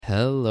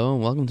Hello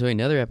and welcome to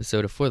another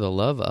episode of For the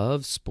Love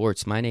of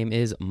Sports. My name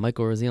is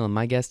Michael Rosiel and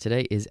my guest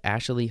today is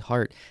Ashley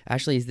Hart.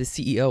 Ashley is the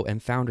CEO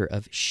and founder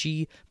of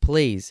She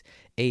Plays,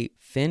 a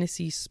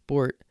fantasy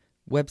sport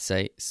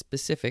website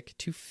specific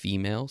to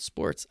female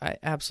sports. I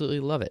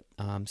absolutely love it.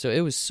 So it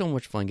was so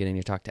much fun getting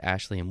to talk to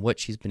Ashley and what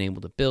she's been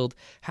able to build,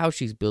 how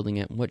she's building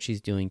it, and what she's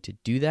doing to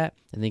do that.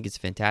 I think it's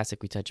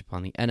fantastic. We touch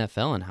upon the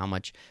NFL and how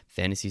much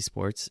fantasy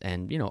sports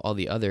and all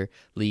the other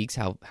leagues,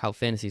 how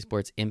fantasy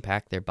sports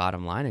impact their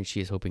bottom line, and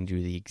she is hoping to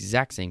do the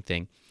exact same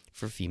thing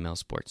for female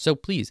sports. So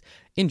please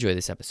enjoy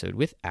this episode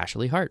with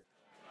Ashley Hart.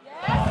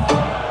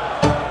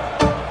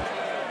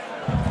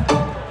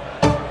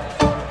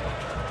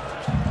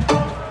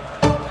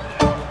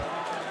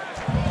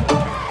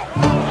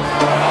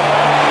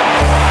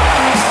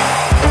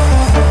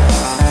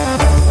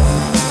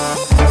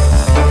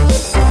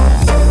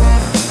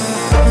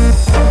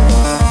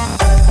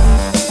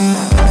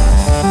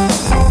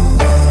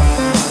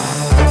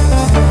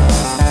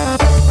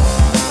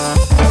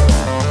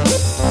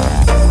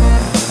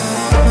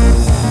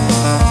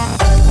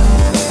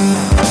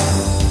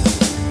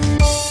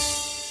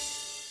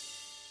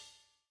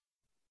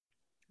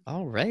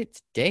 All right,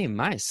 today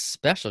my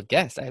special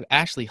guest, I have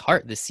Ashley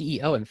Hart, the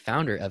CEO and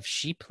founder of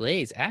She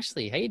Plays.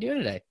 Ashley, how you doing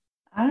today?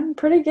 I'm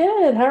pretty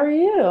good. How are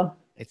you?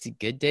 It's a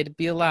good day to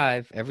be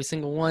alive. Every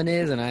single one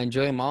is, and I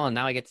enjoy them all. And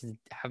now I get to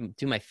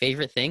do my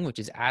favorite thing, which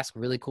is ask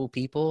really cool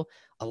people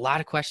a lot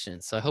of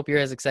questions. So I hope you're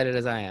as excited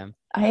as I am.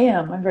 I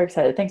am. I'm very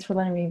excited. Thanks for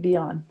letting me be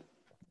on.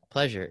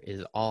 Pleasure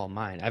is all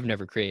mine. I've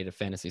never created a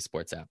fantasy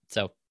sports app,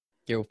 so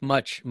you're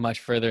much, much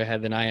further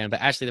ahead than I am.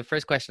 But Ashley, the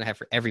first question I have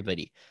for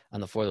everybody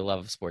on the For the Love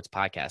of Sports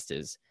podcast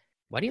is,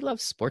 why do you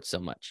love sports so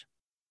much?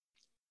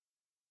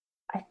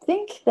 I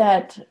think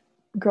that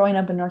growing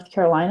up in North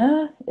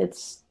Carolina,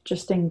 it's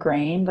just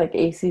ingrained, like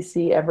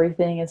ACC,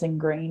 everything is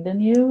ingrained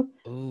in you.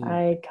 Ooh,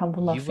 I come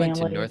from a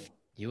family.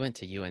 you went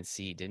to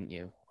UNC, didn't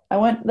you? I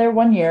went there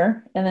 1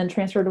 year and then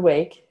transferred to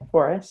Wake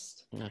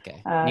Forest.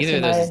 Okay. Uh, Neither so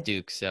of those is my,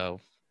 Duke,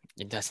 so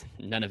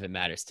none of it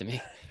matters to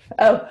me.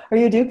 oh, are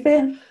you a Duke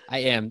fan? I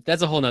am.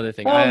 That's a whole nother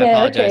thing. I Oh man,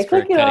 apologize okay, for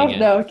click it cutting off. in.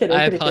 No, kidding,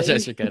 I kidding,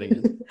 apologize for cutting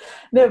in. kidding.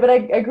 No, but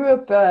I grew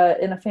up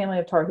in a family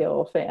of Tar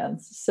Heel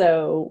fans.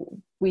 So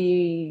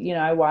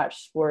I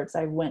watched sports.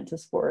 I went to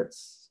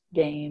sports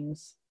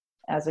games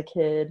as a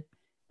kid.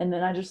 And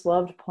then I just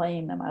loved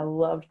playing them. I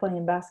loved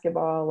playing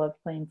basketball, I loved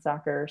playing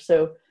soccer.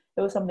 So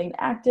it was something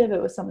active.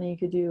 It was something you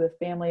could do with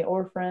family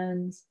or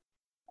friends.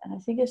 And I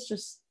think it's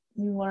just,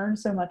 you learn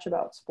so much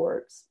about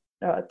sports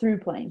through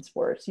playing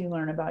sports. You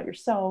learn about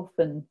yourself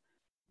and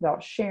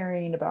about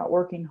sharing, about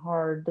working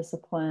hard,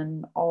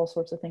 discipline, all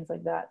sorts of things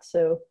like that.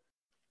 So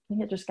I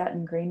think it just got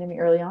ingrained in me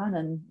early on,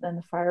 and then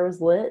the fire was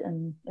lit,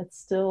 and it's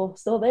still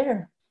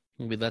there.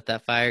 We let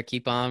that fire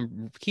keep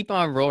on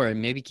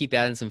roaring. Maybe keep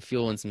adding some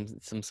fuel and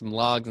some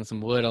logs and some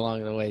wood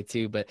along the way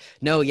too. But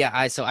no, yeah,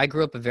 I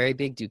grew up a very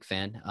big Duke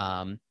fan.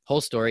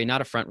 Whole story,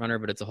 not a front runner,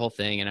 but it's a whole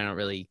thing,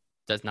 and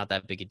that's not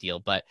that big a deal.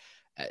 But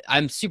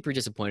I'm super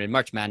disappointed.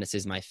 March Madness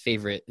is my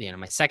favorite,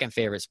 my second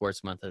favorite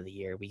sports month of the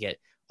year. We get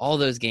all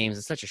those games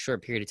in such a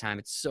short period of time.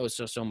 It's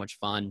so much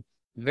fun.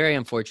 Very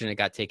unfortunate it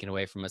got taken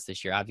away from us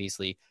this year.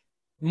 Obviously,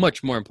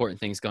 much more important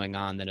things going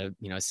on than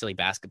a silly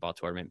basketball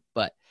tournament.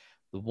 But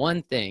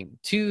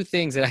two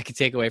things that I could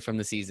take away from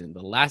the season: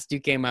 the last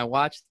Duke game I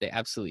watched, they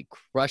absolutely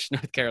crushed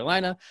North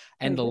Carolina,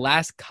 and the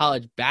last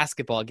college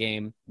basketball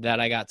game that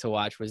I got to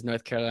watch was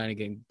North Carolina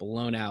getting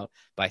blown out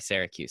by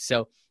Syracuse.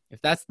 So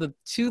if that's the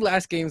two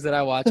last games that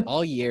I watched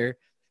all year,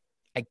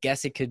 I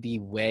guess it could be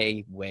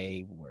way,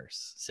 way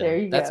worse. There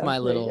So you that's go. my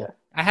There you go.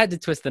 I had to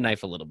twist the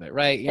knife a little bit,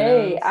 right?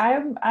 Hey,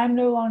 I'm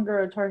no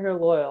longer a Tar Heel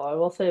loyal. I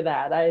will say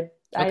that. I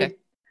Okay.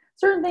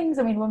 certain things.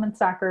 I mean, women's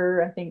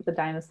soccer. I think the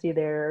dynasty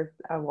there,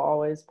 I will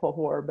always pull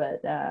for. But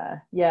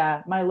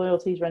yeah, my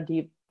loyalties run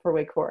deep for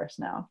Wake Forest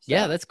now.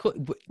 Yeah, So that's cool.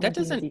 I'm That Team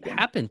doesn't Deacon.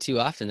 happen too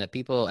often that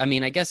people, I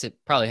mean, I guess it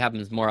probably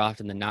happens more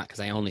often than not because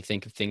I only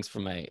think of things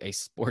from a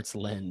sports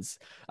lens.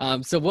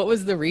 So what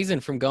was the reason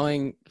from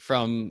going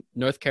from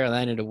North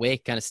Carolina to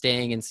Wake, kind of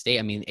staying in state?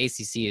 I mean,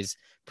 ACC is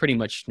pretty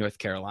much North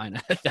Carolina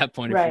at that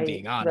point, if I'm Right,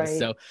 being honest. right.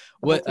 So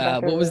The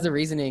whole what was the tobacco.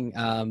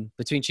 reasoning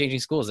between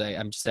changing schools?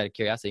 I'm just out of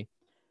curiosity.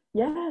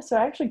 Yeah, so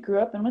I actually grew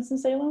up in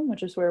Winston-Salem,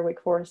 which is where Wake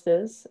Forest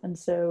is, and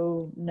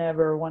so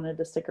never wanted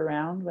to stick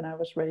around. When I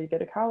was ready to go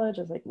to college,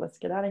 I was like, let's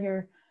get out of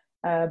here.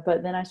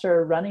 But then I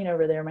started running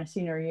over there my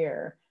senior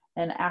year.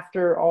 And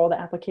after all the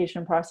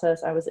application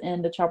process, I was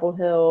into Chapel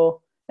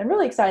Hill and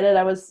really excited.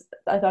 I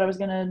thought I was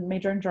going to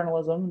major in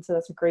journalism, and so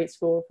that's a great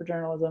school for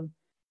journalism.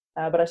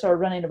 But I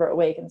started running over at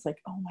Wake, and it's like,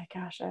 oh my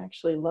gosh, I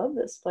actually love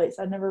this place.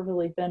 I'd never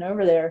really been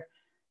over there.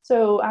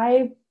 So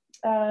I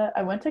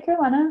went to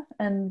Carolina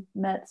and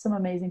met some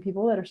amazing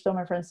people that are still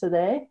my friends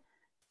today.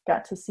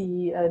 Got to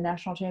see a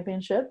national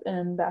championship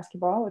in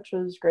basketball, which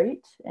was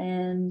great,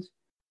 and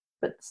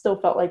but still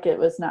felt like it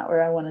was not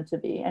where I wanted to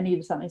be. I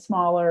needed something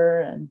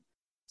smaller, and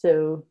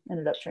so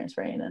ended up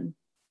transferring, and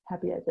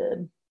happy I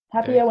did.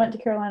 Happy Very I went cool.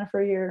 to Carolina for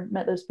a year,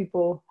 met those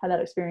people, had that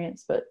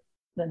experience, but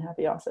then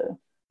happy also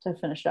to have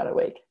finished out at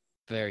Wake.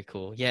 Very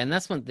cool. Yeah, and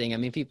that's one thing. I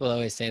mean, people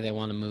always say they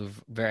want to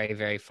move very,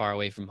 very far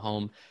away from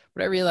home.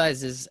 What I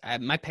realized is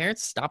my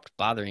parents stopped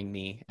bothering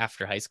me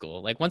after high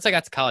school. Like once I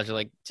got to college, they're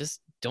like,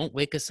 just don't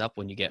wake us up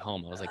when you get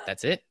home. I was like,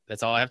 that's it?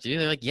 That's all I have to do?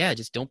 They're like, yeah,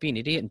 just don't be an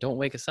idiot and don't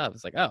wake us up.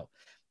 It's like, oh,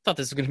 I thought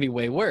this was going to be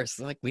way worse.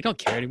 They're like, we don't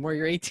care anymore.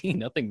 You're 18.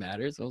 Nothing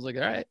matters. I was like,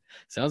 all right,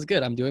 sounds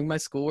good. I'm doing my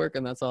schoolwork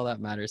and that's all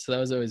that matters. So that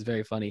was always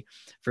very funny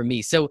for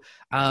me. So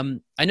I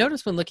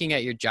noticed when looking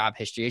at your job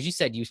history, as you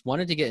said, you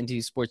wanted to get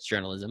into sports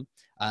journalism.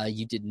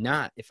 You did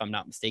not, if I'm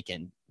not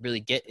mistaken, really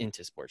get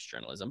into sports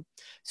journalism.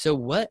 So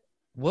what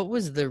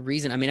was the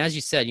reason? I mean, as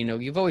you said,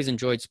 you've always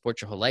enjoyed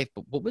sports your whole life,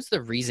 but what was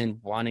the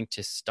reason wanting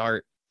to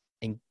start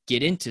and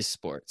get into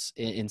sports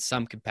in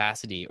some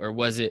capacity? Or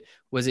was it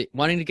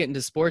wanting to get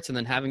into sports and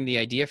then having the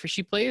idea for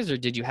She Plays, or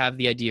did you have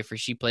the idea for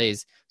She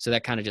Plays so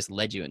that kind of just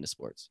led you into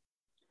sports?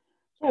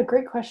 Yeah,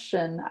 great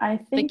question. I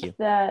Thank think you.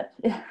 that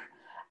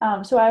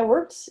so I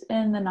worked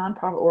in the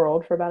nonprofit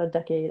world for about a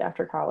decade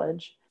after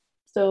college.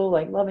 Still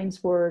like loving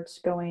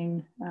sports,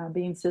 going,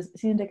 being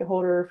season ticket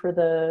holder for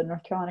the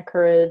North Carolina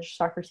Courage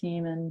soccer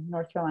team in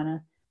North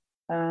Carolina.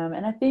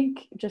 And I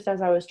think just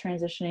as I was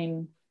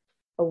transitioning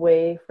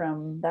away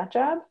from that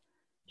job,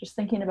 just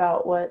thinking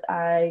about what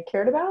I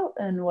cared about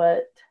and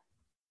what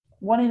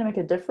wanting to make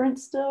a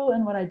difference still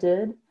in what I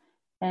did.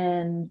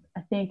 And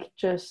I think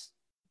just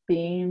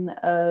being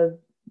a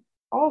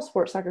all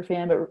sports soccer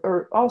fan, but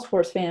or all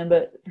sports fan,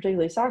 but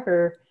particularly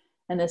soccer,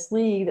 and this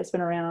league that's been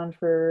around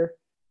for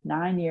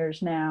 9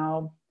 years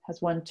now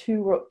has won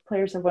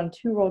players have won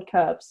two World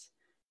Cups,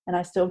 and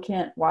I still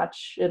can't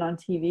watch it on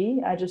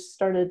TV. I just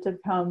started to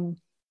become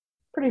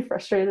pretty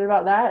frustrated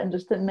about that, and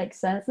just didn't make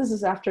sense. This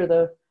is after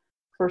the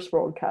first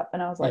World Cup,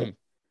 and I was Hmm. like,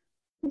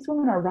 these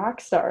women are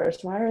rock stars.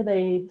 Why are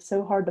they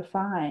so hard to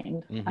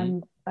find? Hmm.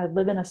 I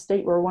live in a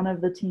state where one of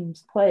the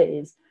teams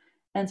plays,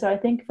 and so I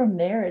think from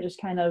there it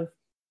just kind of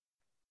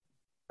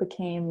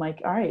became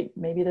like, all right,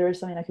 maybe there is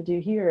something I could do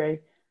here. I,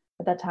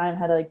 at that time,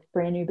 had a like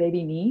brand new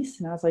baby niece,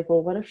 and I was like,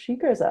 well, what if she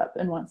grows up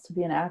and wants to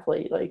be an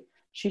athlete? Like,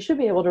 she should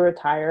be able to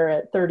retire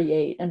at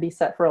 38 and be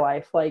set for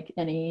life, like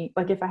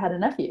if I had a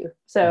nephew. Hmm.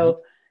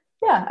 So,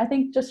 yeah, I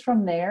think just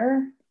from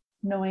there,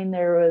 knowing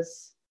there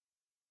was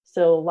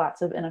still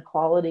lots of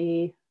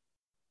inequality,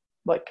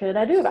 what could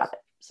I do about it?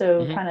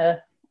 So, Hmm. kind of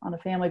on a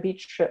family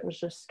beach trip was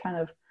just kind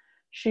of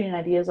shooting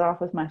ideas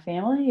off with my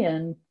family,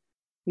 and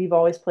we've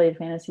always played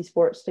fantasy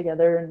sports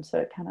together, and so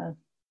it kind of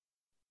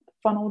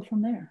funneled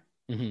from there.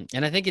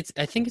 And I think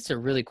it's a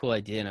really cool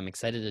idea, and I'm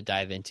excited to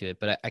dive into it.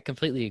 But I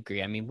completely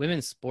agree. I mean,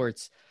 women's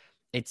sports,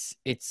 it's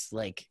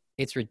like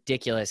it's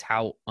ridiculous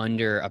how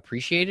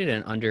underappreciated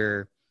and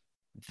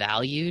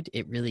undervalued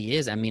it really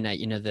is. I mean,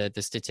 the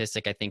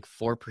statistic, I think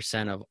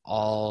 4% of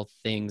all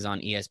things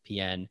on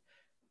ESPN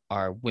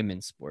are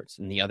women's sports,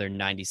 and the other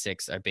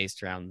 96 are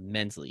based around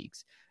men's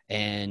leagues.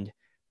 And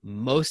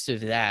most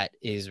of that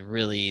is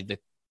really the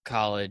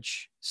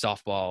college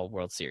softball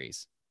World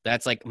Series.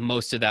 That's like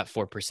most of that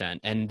 4%.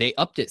 And they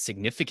upped it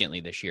significantly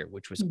this year,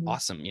 which was Mm-hmm.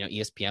 awesome.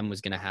 ESPN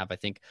was going to have, I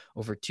think,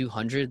 over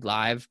 200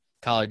 live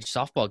college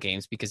softball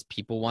games because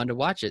people wanted to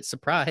watch it.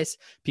 Surprise.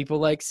 People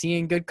like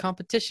seeing good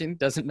competition.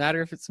 Doesn't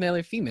matter if it's male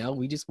or female.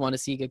 We just want to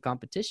see good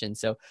competition.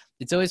 So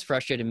it's always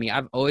frustrated me.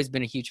 I've always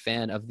been a huge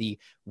fan of the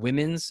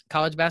women's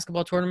college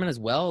basketball tournament as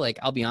well. Like,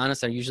 I'll be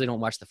honest, I usually don't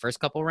watch the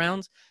first couple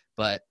rounds,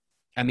 but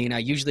I mean, I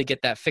usually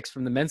get that fix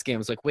from the men's game.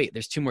 It's like, wait,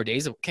 there's 2 more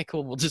days. Okay,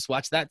 cool. We'll just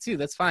watch that too.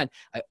 That's fine.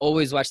 I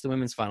always watch the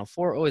women's Final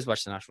Four. Always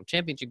watch the national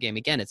championship game.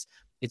 Again, it's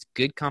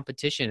good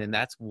competition, and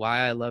that's why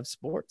I love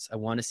sports. I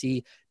want to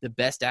see the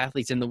best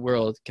athletes in the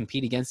world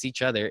compete against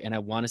each other, and I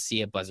want to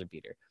see a buzzer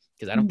beater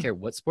because I don't care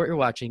what sport you're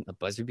watching. A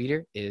buzzer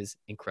beater is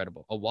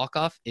incredible. A walk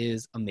off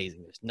is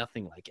amazing. There's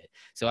nothing like it.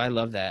 So I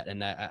love that,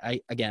 and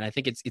again, I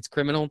think it's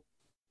criminal,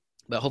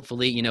 but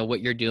hopefully what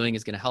you're doing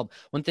is going to help.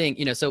 One thing,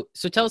 so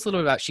tell us a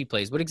little bit about She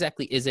Plays. What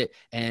exactly is it?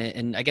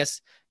 And I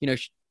guess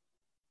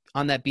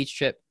on that beach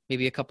trip,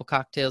 maybe a couple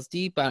cocktails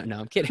deep. I don't know,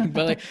 I'm kidding,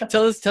 but like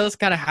tell us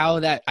kind of how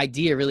that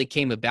idea really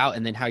came about,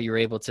 and then how you were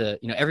able to,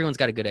 everyone's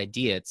got a good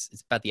idea.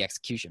 It's about the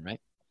execution, right?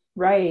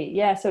 Right.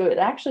 Yeah. So it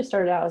actually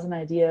started out as an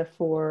idea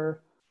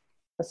for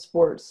a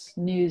sports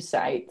news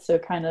site. So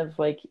kind of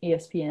like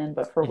ESPN,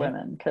 but for Hmm.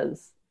 women,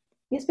 because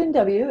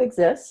ESPNW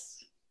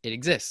exists, It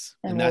exists,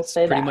 and and we'll that's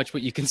say pretty that. much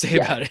what you can say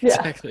Yeah. about it. Yeah.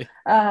 Exactly.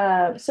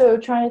 So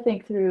trying to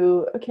think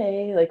through,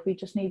 okay, like we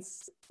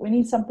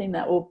need something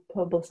that will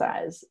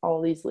publicize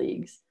all these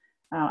leagues.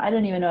 I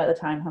didn't even know at the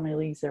time how many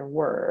leagues there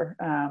were,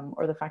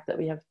 or the fact that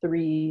we have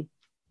three,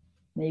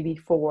 maybe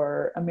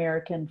four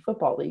American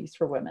football leagues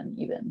for women,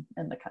 even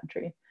in the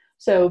country.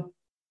 So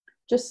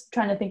just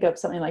trying to think of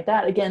something like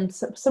that. Again,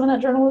 some of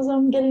that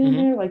journalism getting in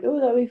Hmm. there, like, oh,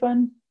 that would be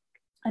fun.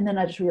 And then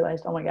I just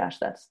realized, oh my gosh,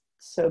 that's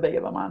so big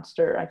of a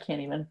monster. I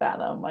can't even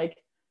fathom like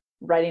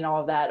writing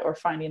all of that or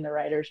finding the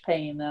writers,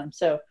 paying them.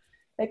 So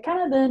it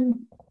kind of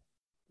then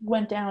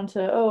went down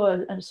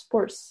to, a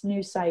sports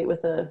news site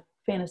with a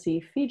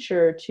fantasy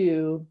feature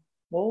to,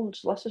 well,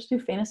 let's just do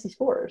fantasy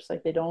sports.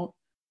 Like they don't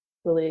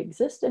really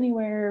exist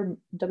anywhere.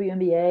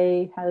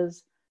 WNBA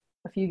has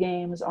a few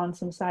games on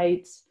some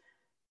sites.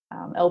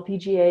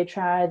 LPGA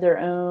tried their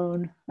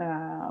own.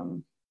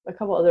 A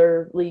couple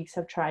other leagues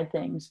have tried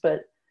things,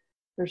 but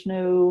there's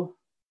no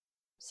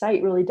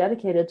site really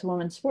dedicated to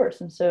women's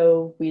sports. And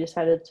so we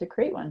decided to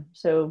create one.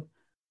 So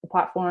a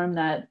platform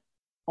that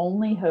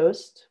only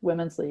hosts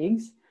women's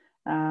leagues.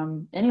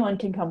 Anyone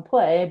can come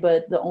play,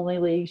 but the only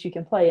leagues you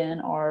can play in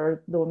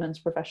are the women's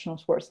professional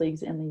sports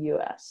leagues in the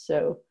US.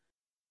 So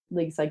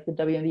leagues like the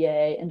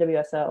WNBA,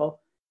 NWSL,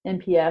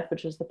 NPF,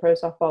 which is the Pro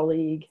Softball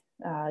League,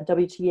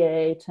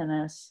 WTA,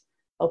 tennis,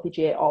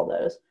 LPGA, all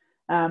those.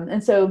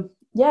 And so,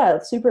 yeah,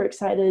 super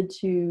excited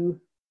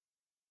to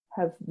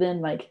have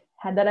been like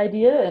had that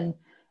idea, and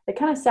it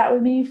kind of sat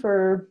with me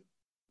for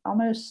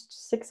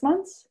almost 6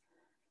 months.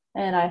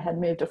 And I had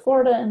moved to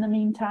Florida in the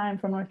meantime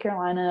from North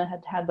Carolina,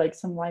 had like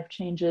some life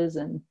changes,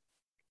 and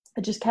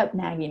it just kept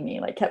nagging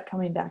me, like kept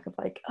coming back of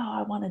like, oh,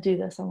 I want to do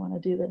this. I want to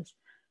do this.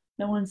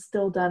 No one's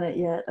still done it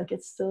yet. Like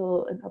it's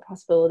still a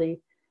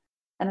possibility.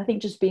 And I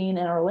think just being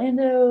in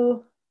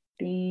Orlando,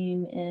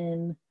 being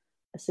in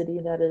a city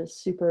that is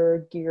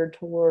super geared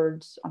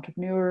towards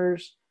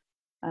entrepreneurs,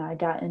 I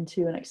got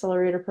into an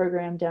accelerator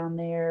program down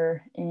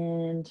there,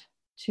 and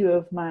two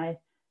of my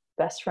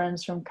best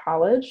friends from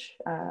college,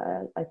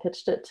 I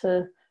pitched it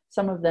to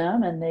some of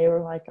them, and they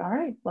were like, all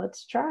right,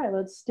 let's try,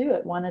 let's do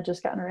it. One had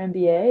just gotten her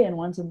MBA and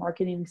one's a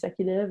marketing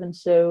executive. And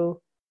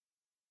so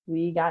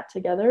we got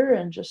together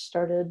and just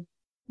started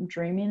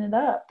dreaming it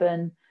up.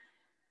 And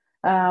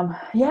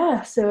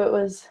yeah, so it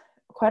was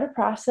quite a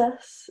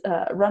process.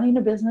 Running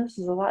a business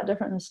is a lot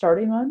different than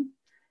starting one.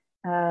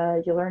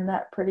 You learn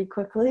that pretty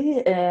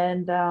quickly.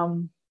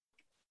 And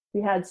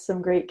we had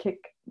some great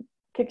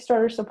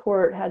Kickstarter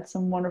support, had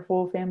some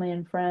wonderful family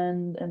and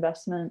friend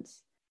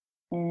investments,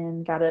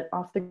 and got it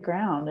off the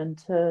ground. And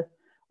to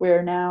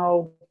where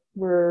now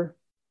we're,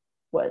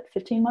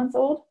 15 months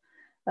old?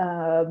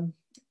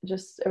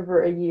 Just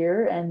over a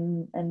year,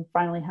 and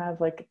finally have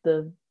like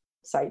the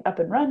site up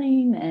and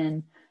running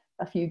and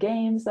a few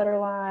games that are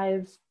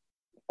live.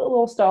 A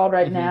little stalled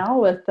right now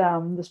with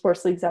the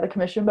sports leagues out of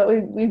commission, but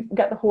we've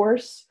got the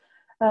horse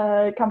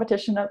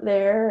competition up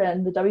there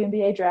and the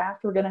WNBA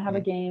draft. We're going to have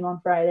a game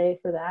on Friday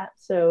for that.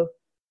 So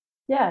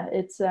yeah,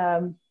 it's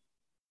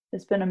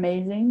been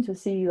amazing to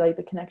see like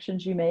the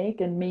connections you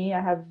make. And me,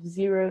 I have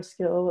zero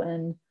skill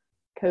in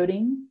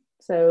coding,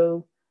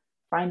 so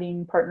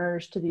finding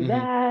partners to do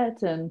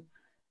that, and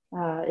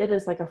it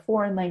is like a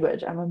foreign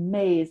language. I'm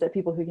amazed at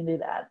people who can do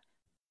that.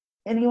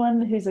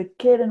 Anyone who's a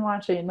kid and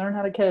watching, learn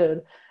how to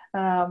code.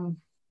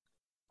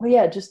 Well,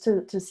 yeah, just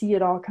to see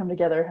it all come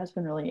together has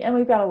been really, and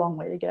we've got a long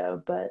way to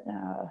go, but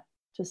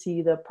to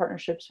see the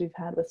partnerships we've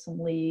had with some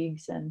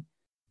leagues and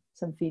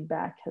some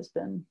feedback has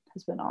been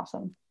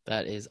awesome.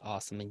 That is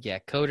awesome. And yeah,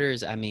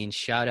 coders, I mean,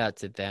 shout out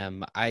to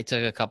them. I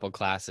took a couple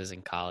classes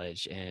in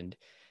college, and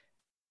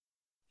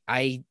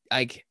I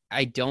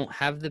don't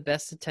have the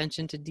best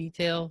attention to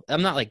detail.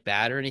 I'm not like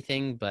bad or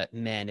anything, but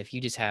man, if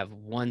you just have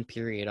one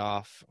period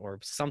off or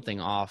something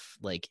off,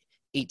 like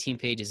 18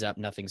 pages up,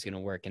 nothing's going to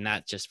work. And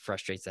that just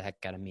frustrates the heck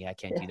out of me. I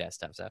can't do that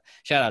stuff. So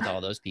shout out to all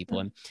those people.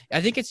 And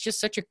I think it's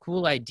just such a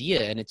cool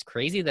idea. And it's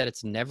crazy that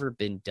it's never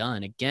been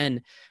done.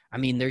 Again, I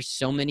mean, there's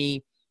so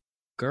many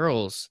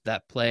girls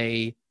that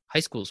play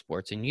high school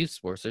sports and youth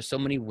sports. There's so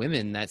many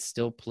women that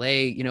still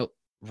play,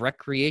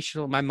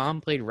 recreational. My mom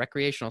played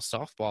recreational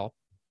softball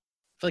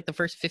for like the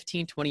first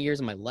 15, 20 years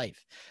of my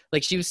life.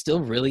 Like she was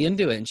still really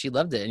into it and she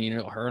loved it.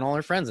 And, her and all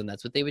her friends, and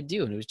that's what they would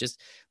do. And it was just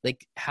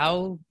like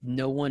how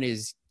no one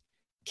is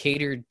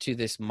catered to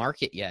this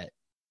market yet.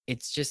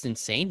 It's just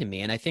insane to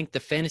me. And I think the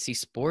fantasy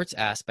sports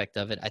aspect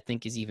of it, I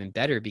think is even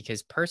better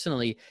because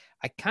personally,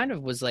 I kind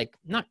of was like,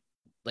 not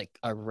like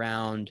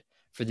around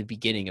for the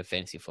beginning of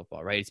fantasy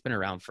football, right? It's been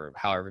around for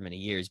however many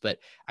years, but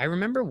I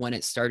remember when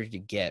it started to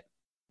get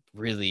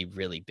really,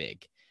 really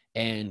big.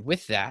 And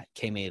with that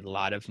came a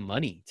lot of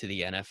money to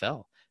the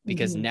NFL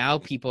because now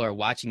people are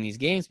watching these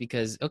games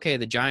because, okay,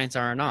 the Giants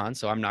aren't on,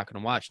 so I'm not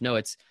going to watch. No,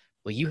 it's,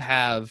 well, you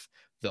have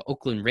the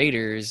Oakland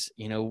Raiders,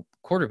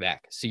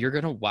 quarterback. So you're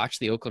going to watch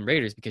the Oakland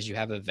Raiders because you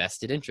have a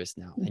vested interest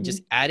now. And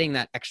just adding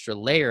that extra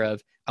layer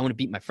of, I want to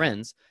beat my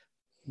friends,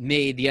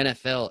 made the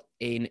NFL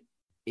an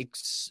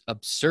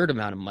absurd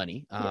amount of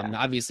money.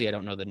 Obviously I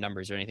don't know the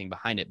numbers or anything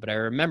behind it, but I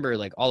remember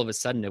like all of a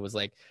sudden it was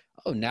like,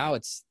 oh, now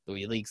it's the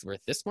league's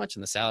worth this much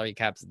and the salary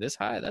cap's this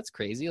high. That's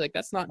crazy. Like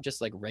that's not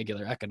just like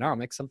regular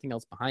economics, something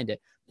else behind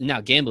it. Now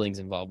gambling's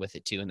involved with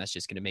it too, and that's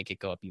just going to make it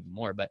go up even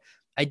more. But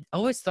I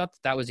always thought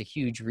that was a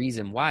huge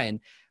reason why. And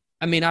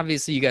I mean,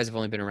 obviously you guys have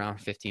only been around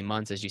for 15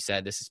 months. As you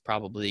said, this is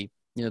probably,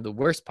 the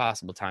worst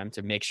possible time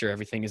to make sure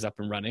everything is up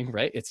and running,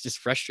 right? It's just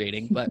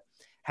frustrating. But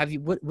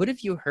what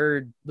have you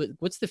heard?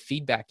 What's the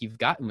feedback you've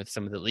gotten with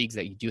some of the leagues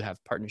that you do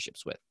have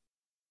partnerships with?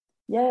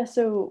 Yeah,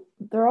 so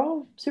they're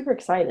all super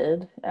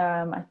excited.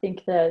 I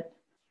think that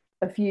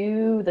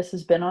this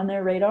has been on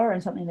their radar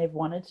and something they've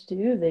wanted to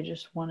do. They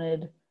just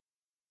wanted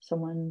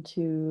someone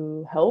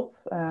to help.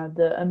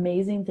 The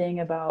amazing thing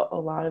about a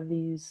lot of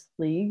these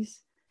leagues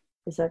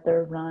is that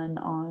they're run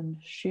on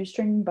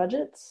shoestring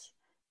budgets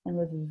and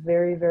with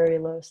very, very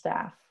low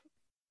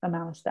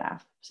amount of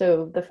staff.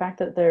 So the fact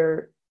that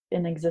they're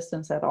in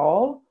existence at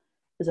all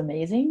is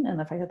amazing. And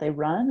the fact that they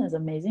run is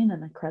amazing.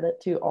 And a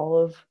credit to all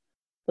of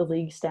the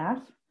league staff,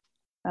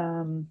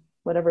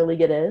 whatever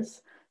league it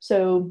is.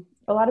 So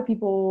a lot of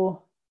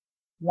people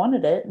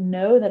wanted it,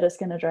 know that it's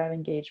going to drive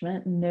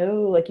engagement,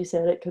 know, like you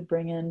said, it could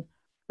bring in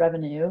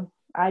revenue.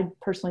 I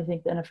personally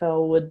think the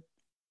NFL would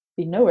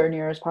be nowhere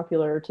near as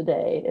popular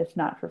today if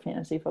not for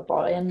fantasy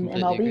football, and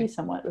Completely MLB agree.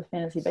 somewhat with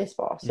fantasy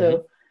baseball. Mm-hmm.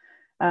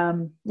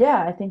 So,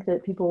 yeah, I think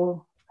that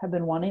people have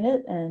been wanting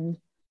it. And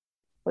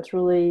what's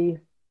really,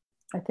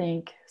 I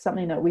think,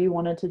 something that we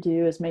wanted to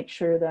do is make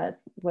sure that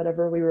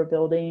whatever we were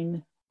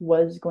building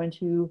was going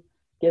to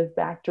give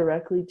back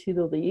directly to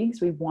the leagues.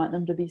 We want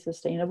them to be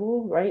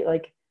sustainable, right?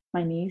 Like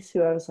my niece,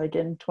 who I was like,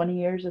 in 20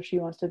 years, if she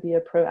wants to be a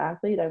pro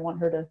athlete, I want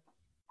her to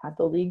have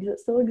the leagues that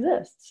still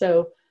exist.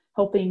 So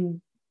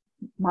helping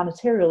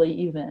monetarily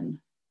even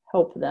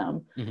help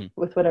them Mm-hmm.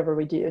 with whatever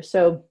we do.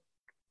 So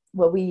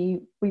what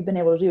we've been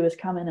able to do is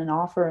come in and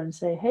offer and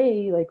say,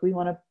 hey, like we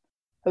want to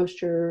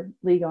host your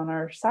league on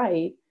our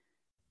site,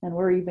 and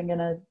we're even going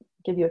to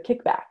give you a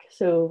kickback.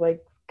 So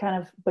like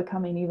kind of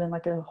becoming even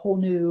like a whole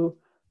new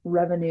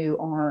revenue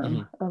arm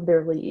Mm-hmm. of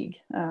their league,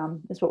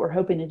 is what we're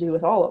hoping to do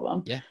with all of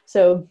them. Yeah.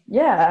 So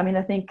yeah, I mean,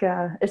 I think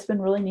it's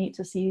been really neat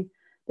to see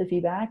the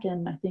feedback.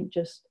 And I think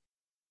just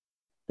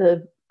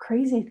the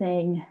crazy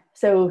thing,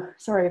 so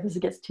sorry if this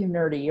gets too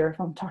nerdy or if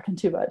I'm talking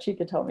too much, you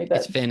could tell me,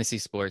 It's but fantasy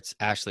sports.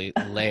 Ashley,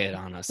 lay it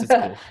on us. It's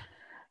cool.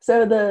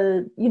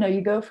 so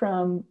you go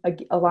from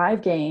a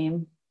live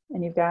game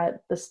and you've got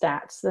the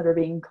stats that are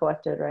being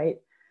collected, right?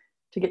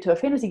 To get to a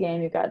fantasy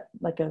game, you've got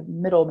like a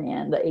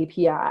middleman, the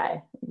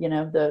API,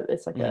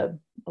 it's like Mm-hmm.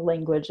 a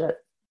language that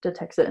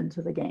detects it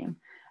into the game.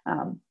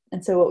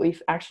 And so what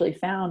we've actually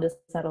found is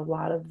that a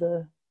lot of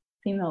the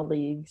female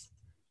leagues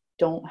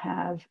don't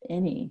have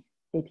any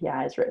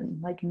APIs written.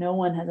 Like no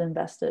one has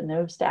invested,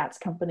 no stats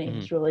company Mm-hmm.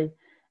 has really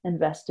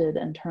invested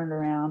and turned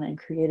around and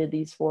created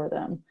these for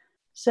them.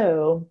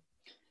 So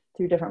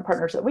through different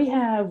partners that we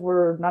have,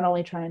 we're not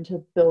only trying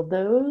to build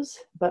those,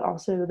 but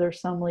also there's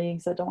some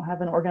leagues that don't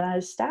have an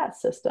organized stats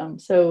system.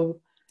 So,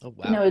 Oh,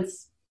 wow.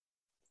 it's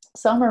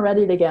some are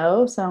ready to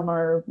go, some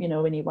are,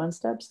 we need one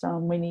step,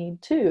 some we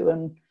need two,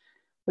 and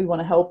we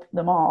want to help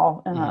them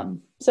all. Mm-hmm.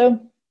 So,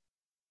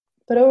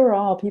 but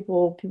overall,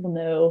 people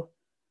know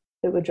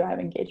it would drive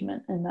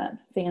engagement and that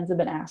fans have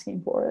been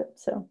asking for it.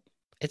 So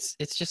It's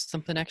just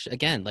something extra.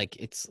 Again, like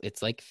it's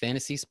like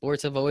fantasy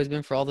sports have always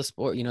been for all the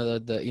sport.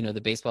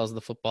 The baseballs,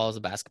 the footballs,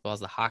 the basketballs,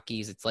 the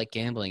hockeys. It's like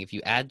gambling. If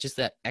you add just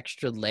that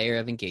extra layer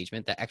of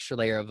engagement, that extra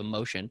layer of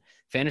emotion,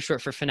 fan is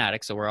short for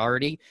fanatic. So we're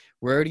already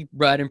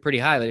riding pretty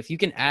high. But if you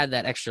can add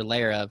that extra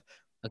layer of,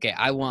 okay,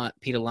 I want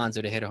Pete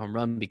Alonso to hit a home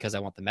run because I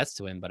want the Mets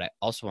to win, but I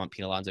also want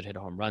Pete Alonso to hit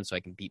a home run so I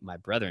can beat my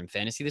brother in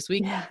fantasy this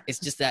week. yeah, It's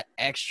just that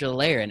extra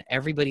layer, and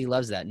everybody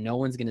loves that. No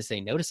one's going to say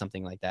no to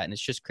something like that. And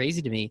it's just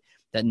crazy to me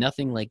that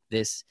nothing like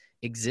this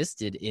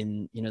existed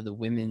in the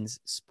women's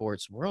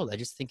sports world. I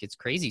just think it's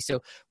crazy.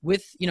 So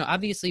with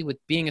obviously with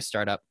being a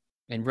startup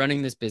and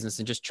running this business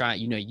and just trying,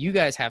 you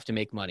guys have to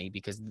make money,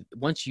 because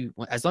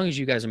as long as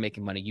you guys are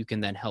making money, you can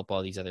then help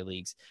all these other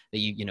leagues that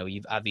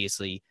you've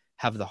obviously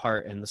have the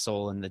heart and the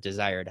soul and the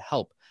desire to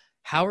help.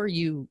 How are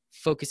you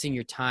focusing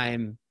your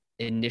time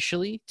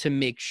initially to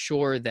make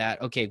sure that,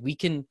 okay, we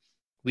can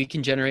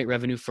generate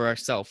revenue for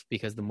ourselves,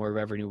 because the more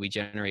revenue we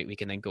generate, we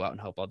can then go out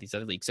and help all these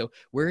other leagues. So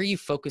where are you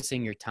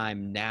focusing your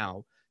time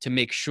now to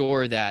make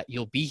sure that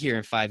you'll be here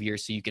in 5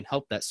 years so you can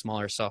help that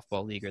smaller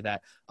softball league or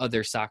that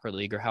other soccer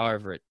league or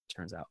however it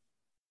turns out?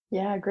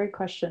 yeah, great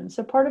question.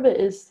 So part of it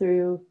is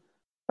through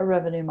a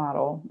revenue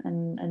model,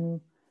 and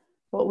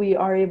what we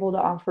are able to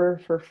offer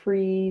for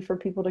free for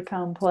people to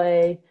come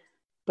play,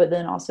 but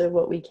then also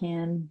what we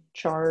can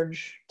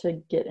charge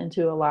to get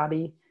into a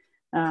lobby.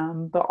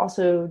 But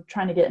also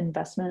trying to get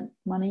investment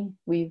money.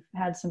 We've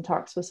had some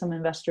talks with some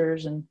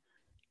investors, and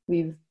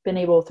we've been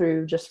able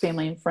through just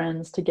family and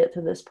friends to get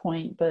to this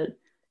point, but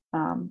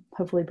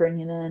hopefully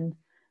bringing in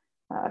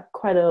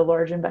quite a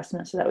large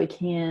investment so that we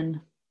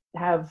can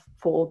have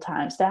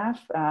full-time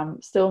staff.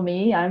 Still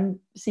me, I'm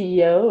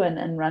CEO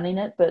and running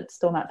it, but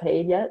still not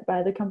paid yet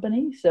by the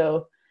company.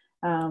 So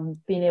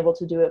being able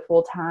to do it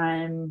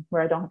full-time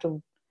where I don't have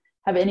to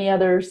have any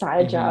other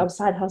side Mm-hmm. jobs,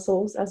 side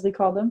hustles, as we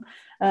call them,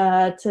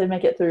 to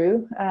make it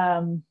through.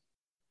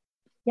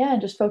 Yeah,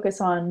 and just focus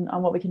on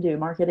what we can do,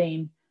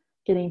 marketing,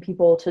 getting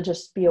people to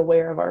just be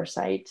aware of our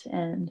site.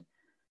 And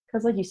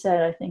because like you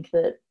said, I think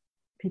that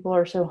people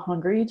are so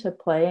hungry to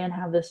play and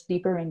have this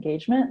deeper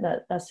engagement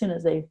that as soon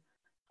as they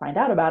find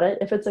out about it,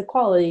 if it's a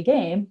quality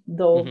game,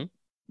 they'll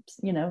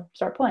Mm-hmm.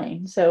 start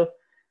playing. So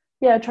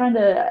yeah, trying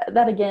to,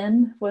 that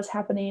again was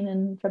happening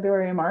in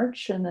February and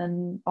March, and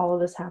then all of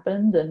this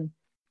happened. And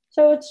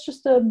so it's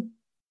just a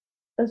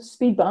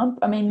speed bump.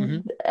 I Mm-hmm.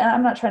 mean,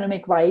 I'm not trying to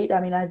make light.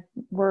 I mean,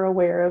 we're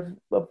aware of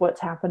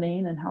what's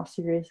happening and how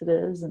serious it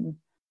is, and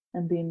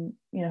being,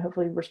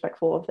 hopefully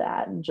respectful of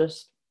that, and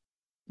just,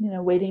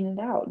 waiting it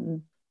out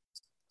and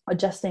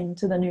adjusting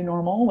to the new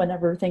normal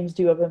whenever things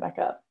do open back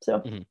up. So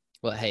Mm-hmm.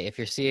 Well, hey, if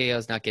your CEO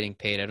is not getting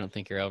paid, I don't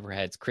think your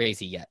overhead's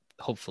crazy yet.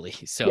 hopefully.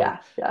 So Yeah,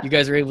 yeah, you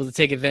guys are able to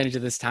take advantage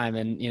of this time,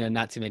 and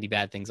not too many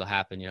bad things will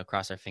happen.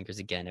 Cross our fingers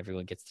again.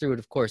 Everyone gets through it,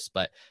 of course,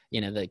 but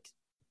like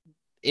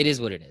it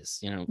is what it is.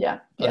 yeah,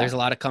 There's yeah. a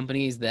lot of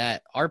companies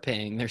that are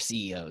paying their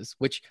CEOs,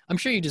 which I'm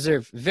sure you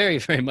deserve very,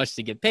 very much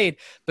to get paid.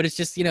 But it's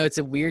just, it's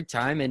a weird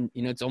time. And,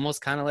 it's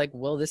almost kind of like,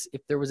 well,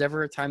 if there was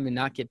ever a time to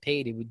not get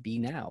paid, it would be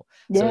now.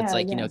 So it's Yeah,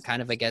 like, yeah. kind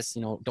of, I guess,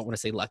 don't want to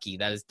say lucky.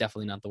 That is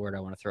definitely not the word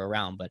I want to throw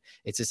around, but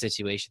it's a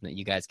situation that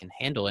you guys can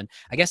handle. And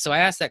I guess, so I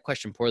asked that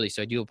question poorly,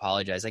 so I do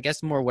apologize. I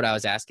guess more what I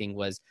was asking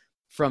was,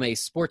 from a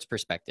sports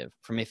perspective,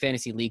 from a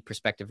fantasy league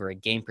perspective or a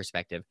game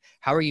perspective,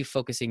 how are you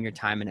focusing your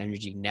time and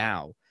energy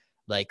now?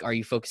 Like, are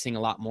you focusing a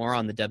lot more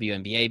on the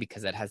WNBA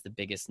because that has the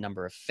biggest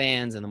number of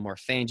fans, and the more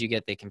fans you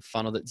get, they can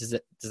funnel it? Does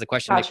the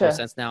question make more Gotcha.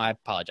 sense now? I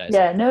apologize.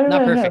 Yeah, no, Not no,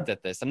 no, perfect no.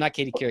 at this. I'm not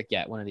Katie Couric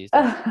yet. One of these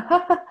days.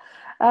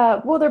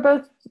 Well, they're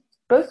both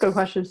good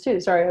questions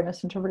too. Sorry, I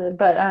misinterpreted.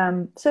 But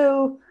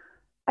so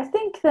I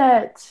think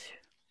that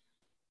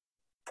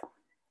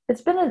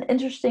it's been an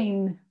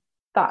interesting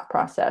thought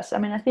process. I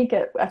mean, I think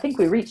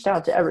we reached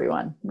out to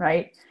everyone,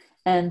 right?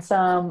 And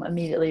some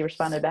immediately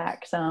responded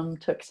back. Some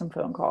took some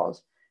phone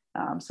calls.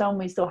 Some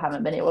we still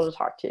haven't been able to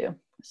talk to.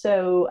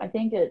 So I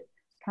think it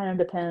kind of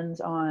depends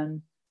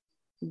on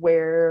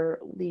where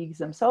leagues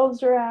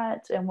themselves are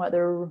at and what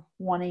they're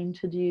wanting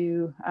to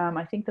do.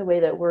 I think the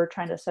way that we're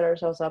trying to set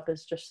ourselves up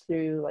is just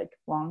through like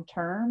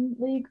long-term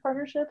league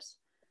partnerships,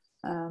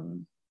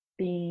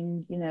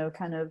 being,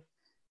 kind of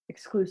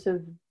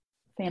exclusive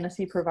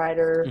fantasy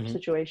provider Mm-hmm.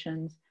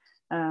 situations.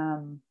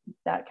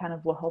 That kind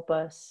of will help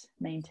us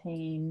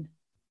maintain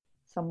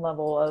some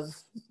level of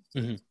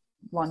Mm-hmm.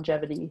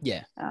 longevity.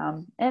 Yeah.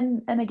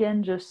 And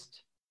again,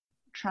 just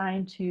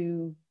trying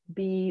to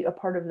be a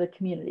part of the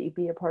community,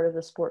 be a part of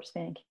the sports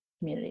fan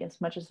community as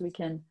much as we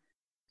can,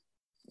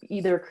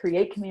 either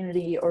create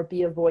community or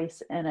be a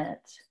voice in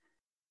it.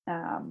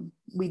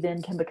 We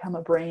then can become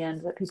a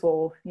brand that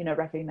people,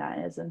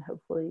 recognize and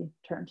hopefully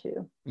turn to.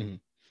 Mm-hmm.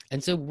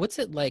 And so what's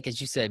it like, as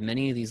you said,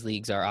 many of these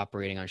leagues are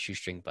operating on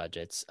shoestring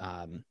budgets.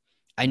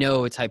 I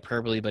know it's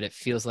hyperbole, but it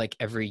feels like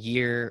every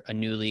year a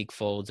new league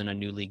folds and a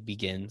new league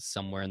begins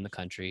somewhere in the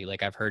country.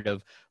 Like, I've heard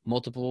of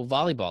multiple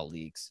volleyball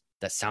leagues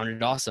that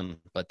sounded awesome,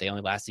 but they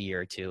only last a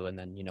year or two. And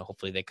then,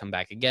 hopefully they come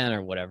back again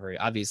or whatever.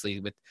 Obviously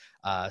with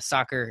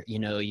soccer,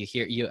 you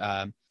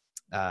hear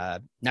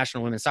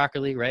National Women's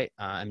Soccer League, right?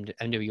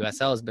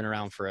 NWSL has been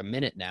around for a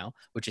minute now,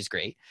 which is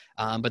great.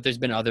 But there's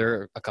been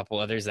a couple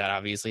others that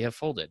obviously have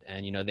folded,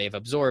 and they've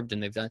absorbed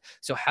and they've done.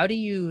 So how do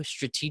you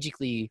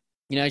strategically,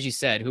 as you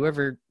said,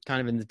 whoever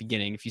kind of in the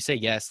beginning, if you say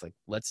yes, like,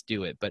 let's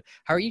do it. But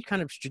how are you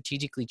kind of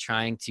strategically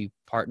trying to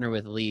partner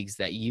with leagues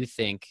that you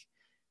think,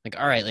 like,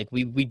 all right, like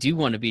we do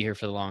want to be here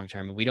for the long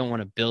term, and we don't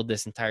want to build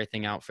this entire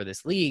thing out for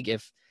this league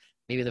if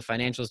maybe the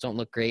financials don't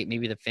look great,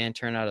 maybe the fan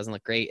turnout doesn't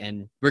look great,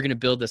 and we're going to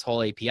build this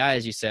whole API,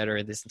 as you said,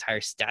 or this entire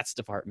stats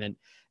department,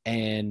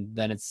 and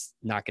then it's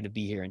not going to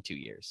be here in 2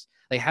 years.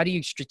 Like, how do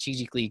you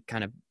strategically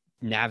kind of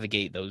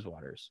navigate those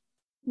waters?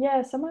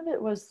 Yeah, some of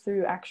it was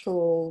through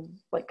actual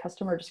like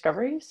customer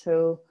discovery.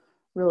 So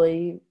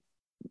really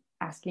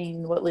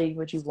asking what league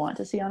would you want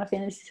to see on a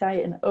fantasy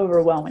site, and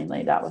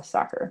overwhelmingly that was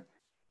soccer.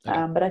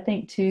 Okay. But I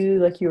think too,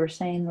 like you were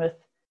saying, with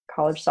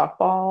college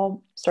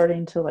softball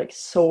starting to like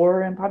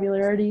soar in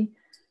popularity,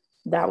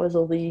 that was a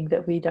league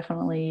that we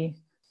definitely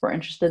were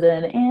interested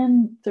in,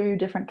 and through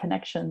different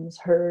connections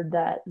heard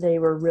that they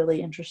were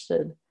really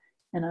interested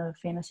in a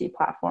fantasy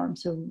platform.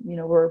 So,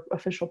 we're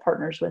official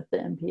partners with the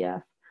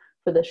NPF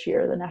for this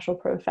year, the National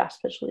Pro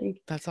Fast Pitch League.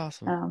 That's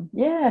awesome.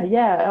 Yeah,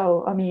 yeah.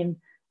 Oh, I mean,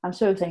 I'm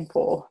so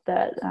thankful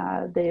that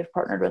they've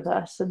partnered with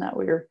us and that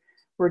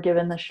we're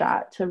given the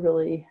shot to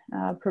really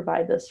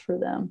provide this for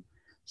them.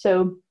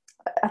 So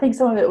I think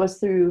some of it was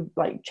through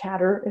like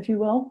chatter, if you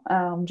will,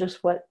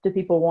 just what do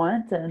people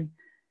want. And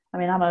I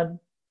mean,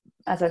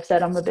 as I've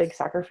said, I'm a big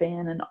soccer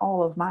fan, and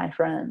all of my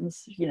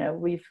friends,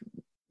 we've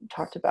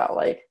talked about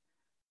like,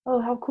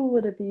 oh, how cool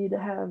would it be to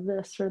have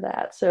this or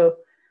that. So,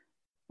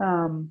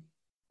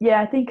 yeah,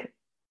 I think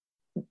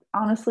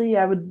honestly,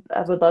 I would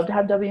love to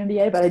have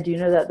WNBA, but I do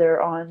know that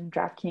they're on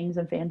DraftKings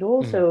and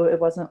FanDuel, Mm-hmm. so it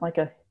wasn't like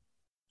a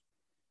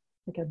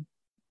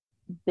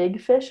big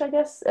fish, I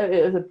guess.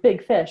 It was a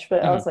big fish,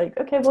 but I Mm-hmm. was like,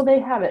 okay, well, they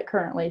have it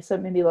currently, so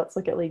maybe let's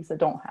look at leagues that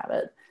don't have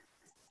it.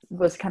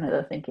 Was kind of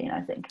the thinking, I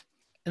think.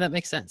 And that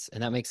makes sense.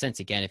 And that makes sense.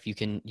 Again, if you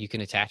can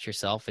attach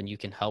yourself and you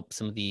can help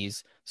some of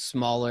these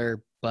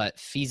smaller but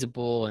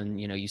feasible,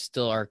 and you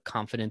still are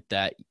confident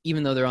that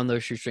even though they're on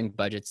those shoestring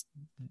budgets,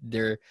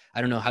 I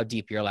don't know how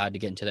deep you're allowed to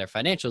get into their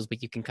financials,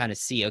 but you can kind of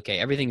see, okay,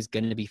 everything's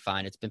going to be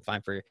fine. It's been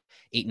fine for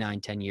 8,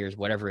 9, 10 years,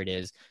 whatever it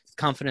is.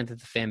 Confident that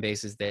the fan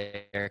base is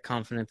there,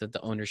 confident that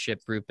the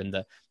ownership group and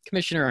the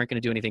commissioner aren't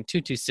going to do anything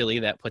too silly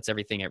that puts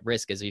everything at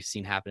risk, as we've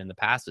seen happen in the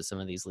past with some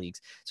of these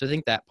leagues. So I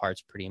think that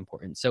part's pretty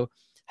important. So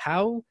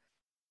how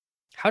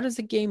does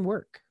the game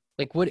work?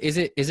 Like, what is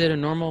it? Is it a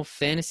normal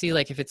fantasy?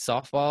 Like, if it's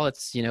softball,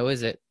 it's,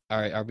 is it,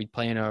 are we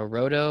playing a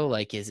roto?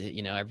 Like, is it,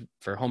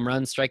 for home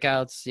runs,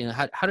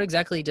 strikeouts, how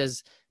exactly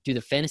do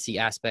the fantasy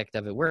aspect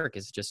of it work?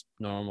 Is it just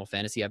normal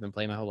fantasy I've been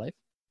playing my whole life?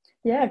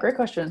 Yeah, great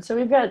question. So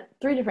we've got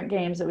three different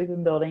games that we've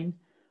been building.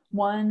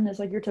 One is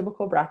like your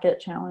typical bracket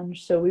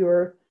challenge. So we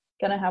were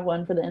gonna have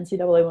one for the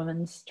NCAA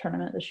women's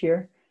tournament this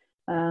year,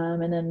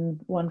 and then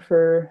one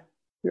for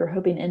we were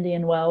hoping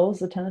Indian Wells,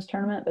 the tennis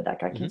tournament, but that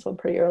got Hmm. canceled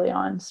pretty early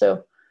on.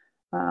 So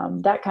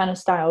that kind of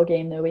style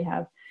game that we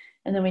have,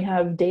 and then we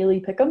have daily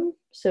pick'em.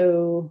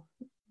 So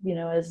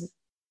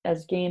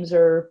as games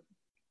are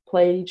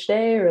played each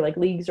day or like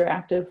leagues are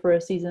active for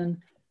a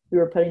season, we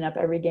were putting up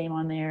every game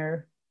on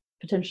there.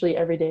 Potentially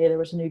every day there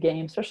was a new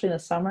game, especially in the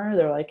summer.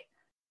 There are like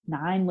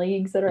 9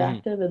 leagues that are Hmm.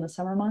 active in the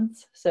summer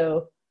months.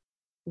 So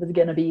it was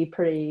going to be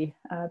pretty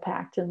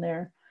packed in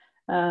there.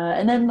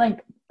 And then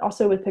like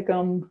also with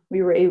Pick'em,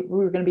 we were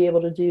going to be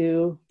able to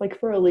do like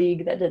for a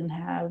league that didn't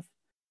have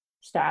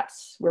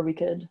stats where we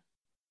could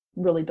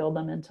really build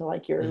them into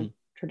like your Hmm.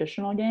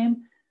 traditional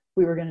game.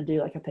 We were going to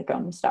do like a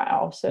Pick'em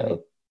style. Hmm.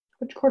 So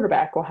which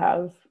quarterback will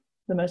have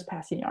the most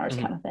passing yards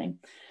Hmm. kind of thing.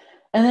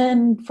 And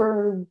then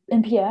for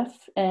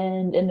NPF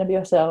and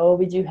NWSL,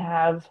 we do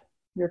have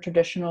your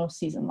traditional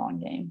season long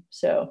game.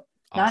 So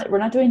not Awesome. we're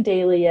not doing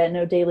daily yet,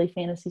 no daily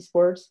fantasy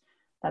sports.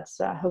 That's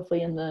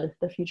hopefully in the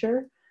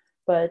future.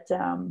 But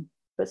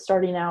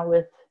starting out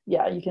with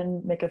yeah, you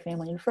can make a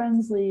family and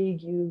friends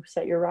league. You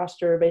set your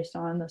roster based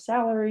on the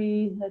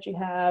salary that you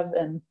have,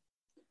 and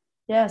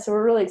yeah, so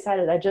we're really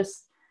excited. I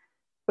just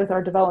with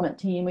our development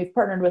team, we've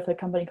partnered with a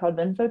company called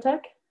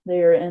Vinfotech.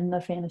 They are in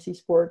the Fantasy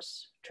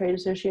Sports Trade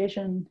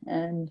Association,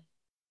 and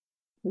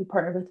we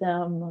partnered with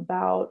them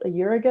about a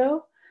year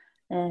ago,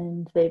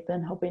 and they've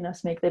been helping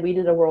us make that. We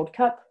did a World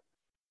Cup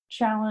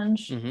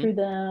challenge Hmm. through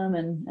them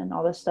and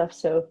all this stuff.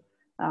 So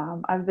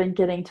I've been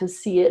getting to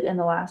see it in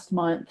the last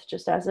month,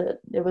 just as it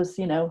was,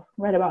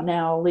 right about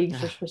now,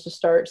 leagues are supposed to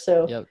start.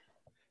 So Yep.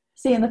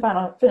 seeing the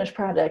final finished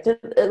project,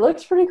 it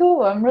looks pretty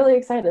cool. I'm really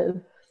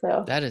excited.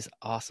 So That is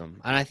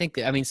awesome. And I think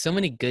that, I mean, so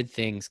many good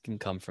things can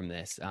come from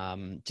this.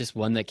 Just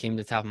one that came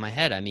to the top of my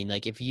head. I mean,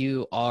 like if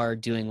you are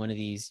doing one of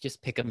these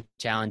just pick 'em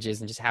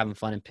challenges and just having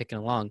fun and picking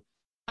along,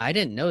 I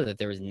didn't know that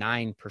there was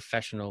 9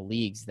 professional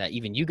leagues that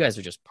even you guys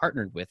are just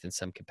partnered with in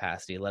some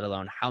capacity, let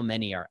alone how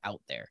many are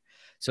out there.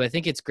 So I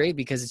think it's great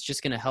because it's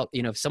just going to help,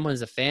 if someone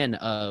is a fan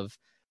of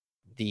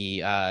the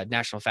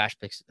National Fast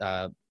Pitch,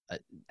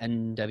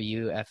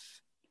 NWF,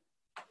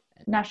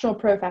 National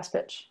Pro Fast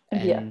Pitch,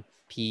 NPF.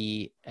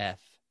 NPF.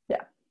 Yeah.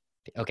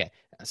 Okay,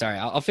 sorry,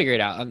 I'll figure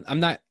it out. I'm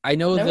not. I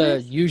know No the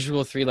worries.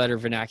 usual 3-letter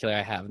vernacular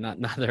I have, not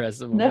the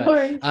rest of them. No But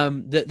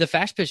worries.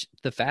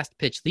 the fast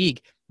pitch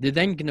league, they're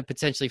then going to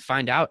potentially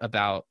find out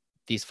about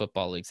these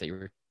football leagues that you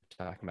were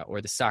talking about, or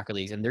the soccer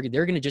leagues, and they're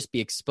going to just be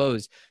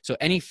exposed. So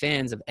any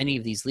fans of any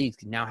of these leagues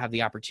can now have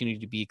the opportunity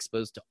to be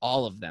exposed to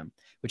all of them,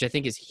 which I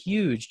think is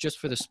huge just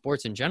for the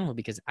sports in general.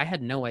 Because I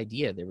had no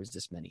idea there was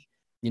this many.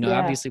 Yeah.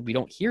 Obviously we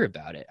don't hear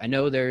about it. I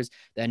know there's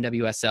the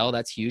NWSL.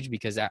 That's huge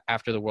because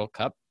after the World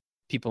Cup,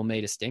 people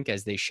made a stink,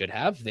 as they should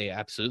have. They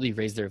absolutely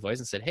raised their voice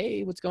and said,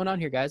 hey, what's going on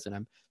here, guys? And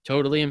I'm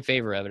totally in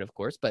favor of it, of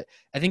course. But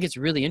I think it's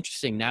really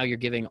interesting. Now you're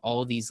giving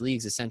all these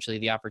leagues essentially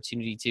the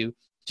opportunity to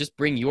just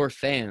bring your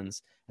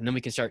fans, and then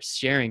we can start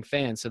sharing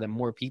fans so that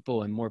more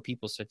people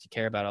start to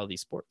care about all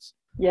these sports.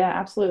 Yeah,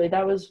 absolutely.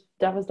 That was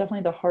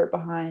definitely the heart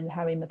behind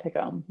having the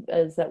pick'em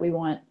is that we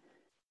want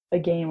a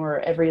game where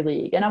every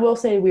league. And I will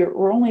say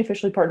we're only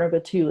officially partnered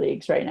with 2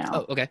 leagues right Oh, now,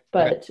 okay. Okay.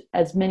 but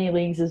as many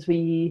leagues as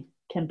we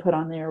can put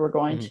on there, we're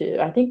going Mm-hmm.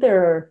 to. I think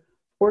there are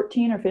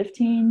 14 or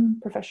 15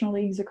 professional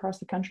leagues across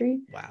the country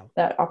Wow.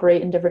 that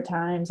operate in different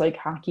times. Like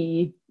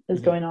hockey is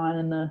Mm-hmm. going on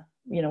in the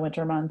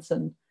winter months,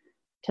 and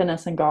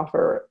tennis and golf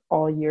are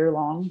all year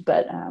long.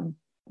 But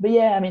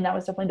yeah, I mean that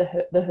was definitely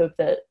the hope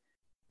that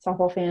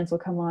softball fans will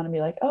come on and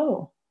be like,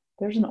 oh,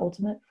 there's an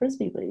ultimate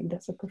frisbee league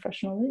that's a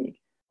professional league.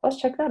 Let's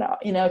check that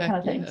out, Heck kind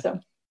of thing. yeah. So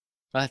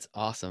That's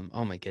awesome.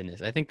 Oh my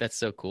goodness. I think that's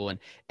so cool.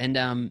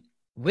 And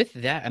with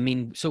that, I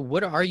mean, so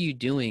what are you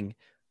doing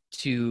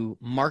to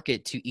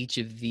market to each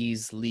of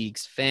these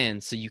leagues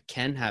fans so you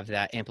can have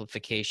that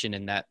amplification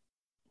and that,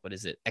 what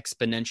is it,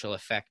 exponential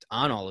effect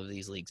on all of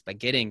these leagues by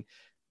getting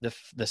the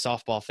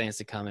softball fans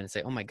to come in and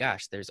say, oh my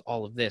gosh, there's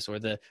all of this, or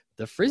the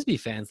frisbee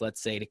fans,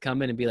 let's say, to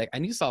come in and be like, I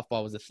knew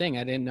softball was a thing,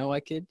 I didn't know I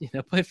could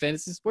play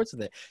fantasy sports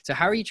with it. So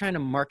how are you trying to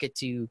market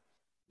to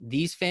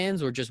these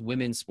fans or just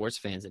women's sports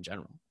fans in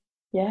general?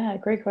 yeah,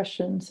 great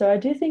question. So I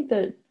do think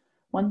that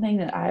one thing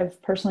that I've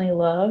personally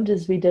loved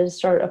is we did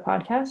start a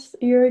podcast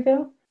a year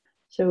ago.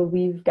 So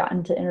we've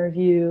gotten to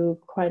interview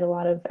quite a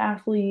lot of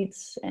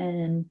athletes,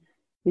 and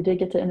we did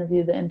get to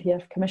interview the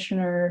NPF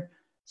commissioner,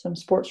 some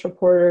sports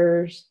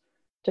reporters,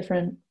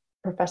 different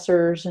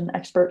professors and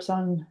experts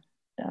on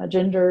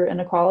gender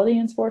inequality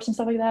in sports and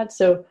stuff like that.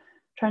 So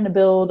trying to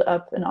build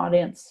up an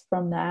audience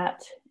from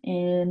that.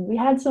 And we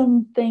had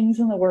some things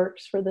in the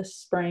works for this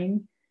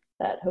spring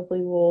that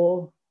hopefully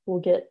we'll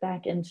get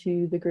back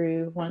into the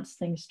groove once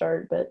things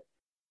start. But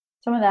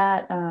some of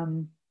that,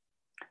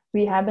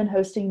 we have been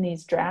hosting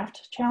these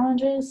draft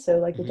challenges. So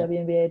like the Mm-hmm.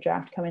 WNBA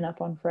draft coming up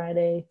on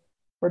Friday,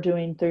 we're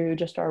doing through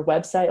just our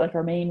website, like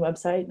our main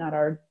website, not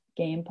our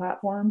game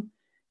platform.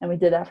 And we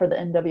did that for the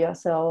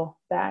NWSL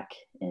back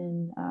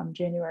in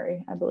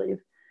January, I believe.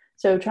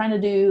 So trying to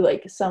do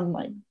like some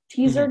like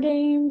teaser Hmm.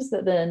 games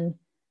that then,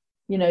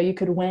 you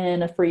could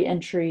win a free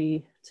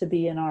entry to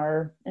be in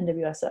our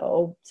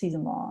NWSL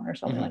season long or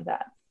something Hmm. like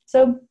that.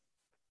 So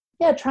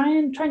yeah,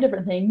 trying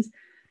different things.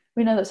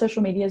 We know that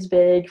social media is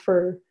big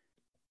for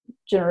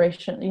younger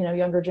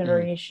Hmm.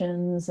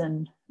 generations.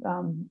 And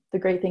the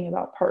great thing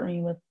about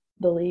partnering with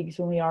the leagues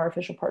when we are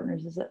official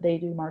partners is that they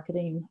do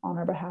marketing on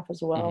our behalf as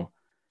Hmm. well.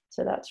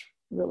 So that's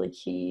really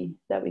key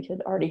that we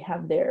could already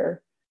have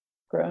their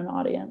grown Yeah.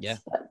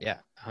 audience. But Yeah.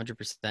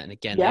 100%. And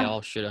again, they yeah, all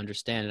should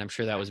understand. And I'm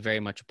sure that was very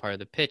much a part of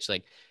the pitch.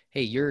 Like,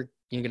 hey, you're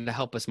going to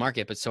help us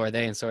market, but so are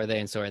they, and so are they,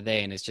 and so are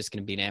they. And it's just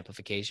going to be an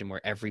amplification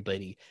where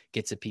everybody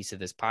gets a piece of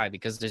this pie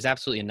because there's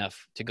absolutely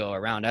enough to go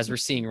around. As we're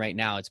seeing right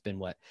now, it's been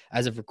what,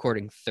 as of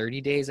recording,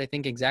 30 days, I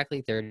think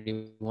exactly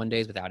 31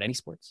 days without any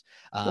sports.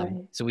 right.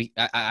 So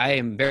I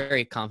am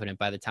very confident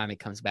by the time it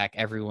comes back,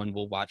 everyone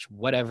will watch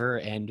whatever.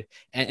 And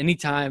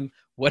anytime,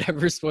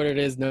 whatever sport it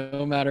is,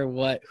 no matter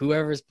what,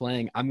 whoever's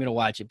playing, I'm going to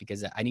watch it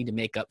because I need to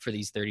make up for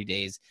these 30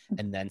 days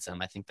and then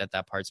some. I think that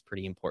part's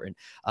pretty important.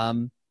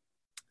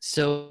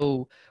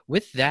 So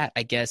with that,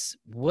 I guess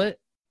what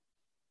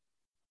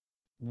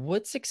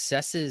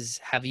successes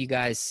have you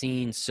guys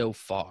seen so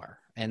far?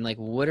 And like,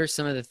 what are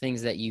some of the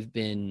things that you've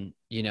been,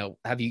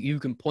 have you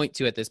can point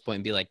to at this point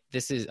and be like,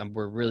 this is,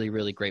 we're really,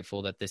 really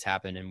grateful that this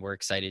happened and we're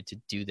excited to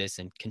do this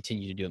and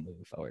continue to do it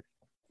moving forward.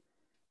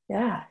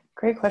 Yeah,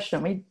 great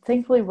question. We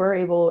thankfully were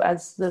able,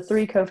 as the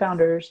three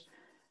co-founders,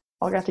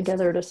 all got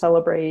together to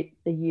celebrate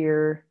the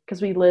year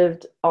because we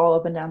lived all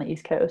up and down the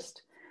East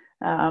Coast.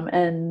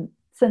 And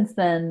since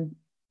then,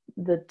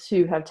 the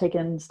two have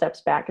taken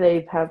steps back.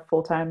 They have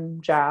full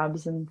time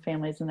jobs and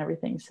families and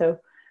everything. So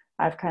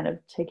I've kind of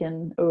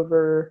taken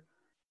over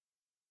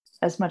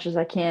as much as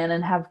I can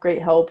and have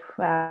great help.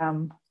 A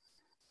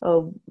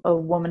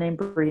woman named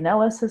Bree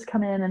Nellis has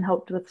come in and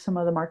helped with some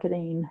of the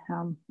marketing.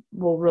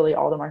 Well, really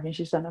all the marketing.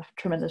 She's done a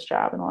tremendous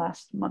job in the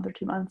last month or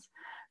 2 months.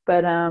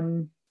 But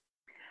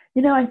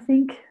I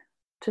think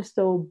to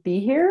still be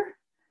here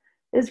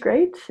is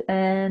great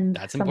and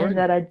That's something important.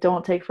 that I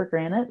don't take for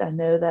granted. I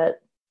know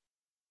that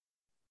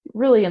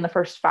really in the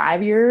first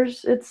 5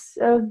 years, it's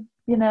Hmm.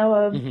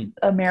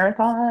 a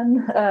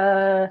marathon,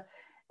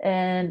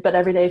 and but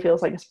every day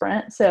feels like a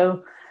sprint.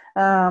 So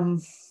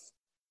um,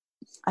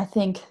 I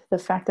think the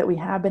fact that we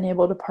have been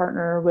able to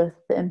partner with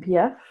the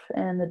NPF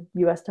and the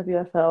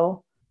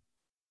USWFL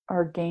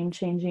are game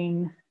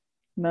changing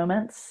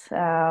moments.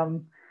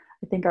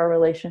 I think our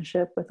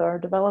relationship with our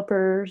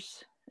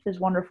developers is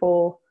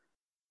wonderful,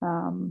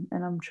 and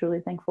I'm truly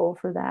thankful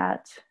for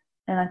that.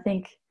 And I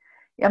think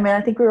we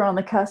were on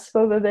the cusp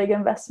of a big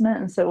investment,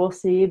 and so we'll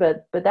see.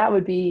 But that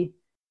would be,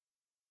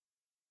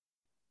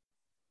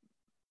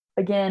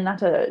 again, not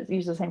to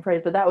use the same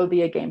phrase, but that would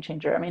be a game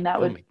changer. I mean, that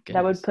Oh would my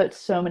that would goodness. put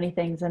so many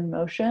things in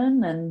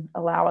motion and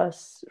allow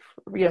us,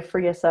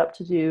 free us up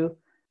to do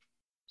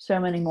so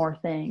many more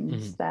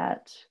things. Hmm.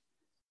 That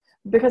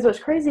because what's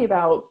crazy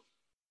about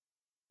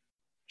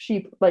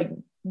sheep like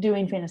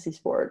doing fantasy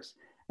sports,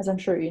 as I'm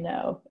sure you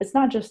know, it's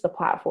not just the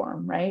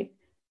platform, right?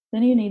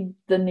 Then you need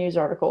the news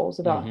articles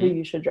about who Hmm.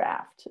 you should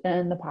draft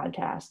and the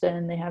podcast,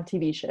 and they have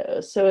TV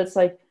shows. So it's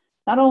like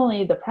not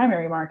only the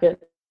primary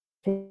market,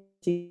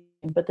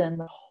 but then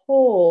the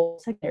whole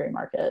secondary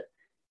market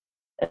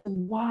is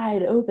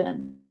wide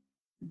open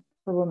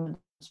for women's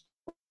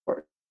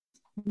sports.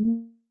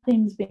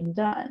 Nothing's being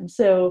done.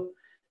 So,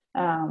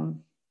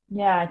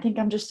 yeah, I think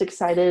I'm just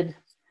excited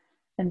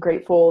and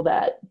grateful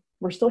that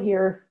we're still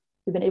here.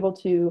 We've been able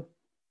to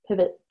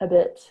pivot a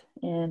bit,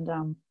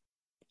 and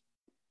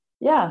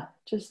yeah,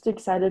 just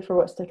excited for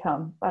what's to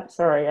come.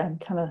 Sorry, I'm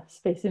kind of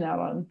spacing out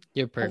on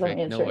You're as I'm perfect.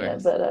 No answering it,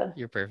 worries. but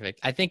You're perfect.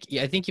 I think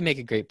you make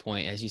a great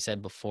point, as you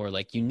said before.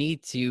 Like you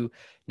need to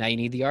now you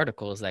need the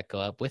articles that go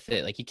up with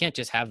it. Like you can't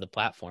just have the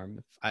platform.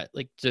 If I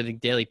like to the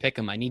daily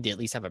pick'em, I need to at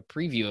least have a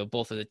preview of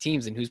both of the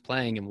teams and who's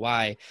playing and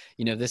why.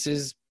 This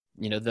is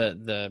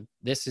the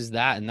this is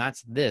that and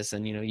that's this.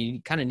 And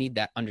you kind of need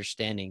that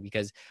understanding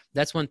because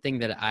that's one thing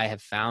that I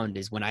have found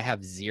is when I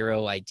have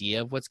zero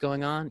idea of what's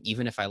going on,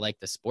 even if I like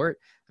the sport,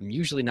 I'm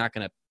usually not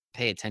gonna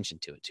pay attention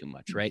to it too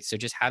much, right? So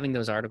just having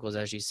those articles,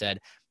 as you said,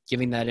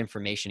 giving that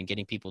information and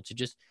getting people to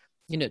just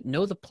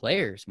know the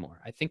players more.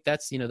 I think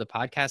that's the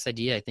podcast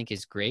idea I think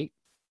is great.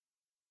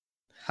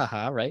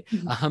 Haha, right.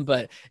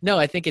 But no,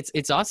 I think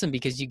it's awesome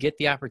because you get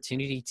the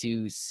opportunity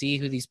to see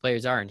who these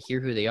players are and hear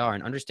who they are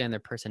and understand their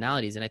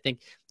personalities. And I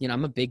think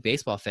I'm a big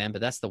baseball fan, but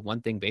that's the one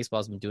thing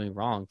baseball's been doing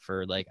wrong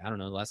for like I don't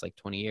know the last like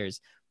 20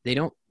 years. They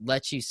don't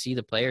let you see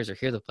the players or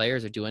hear the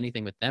players or do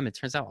anything with them. It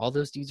turns out all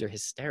those dudes are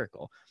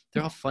hysterical.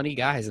 They're all funny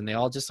guys and they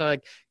all just are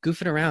like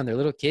goofing around. They're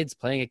little kids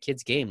playing a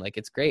kid's game. Like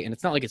it's great. And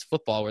it's not like it's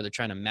football where they're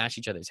trying to mash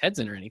each other's heads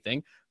in or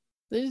anything.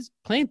 They're just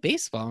playing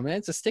baseball, man.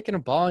 It's a stick and a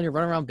ball and you're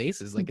running around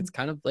bases. Like it's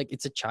kind of like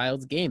it's a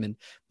child's game. And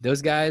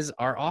those guys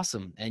are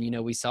awesome. And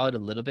we saw it a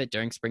little bit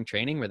during spring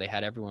training where they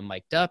had everyone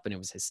mic'd up and it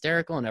was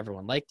hysterical and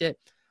everyone liked it.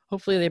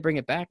 Hopefully they bring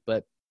it back,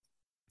 but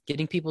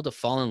getting people to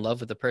fall in love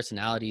with the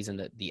personalities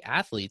and the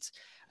athletes,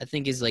 I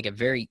think is like a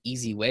very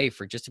easy way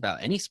for just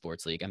about any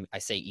sports league. I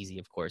say easy,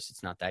 of course,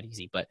 it's not that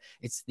easy, but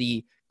it's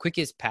the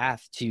quickest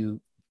path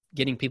to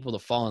getting people to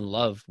fall in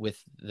love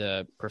with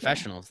the Yeah.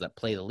 professionals that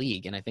play the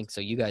league. And I think so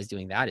you guys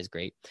doing that is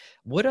great.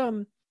 What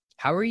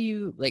how are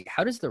you, like,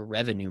 how does the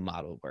revenue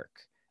model work?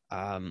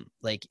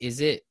 Like,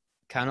 is it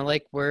kind of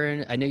like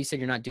I know you said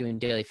you're not doing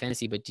daily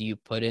fantasy, but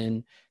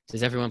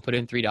does everyone put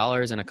in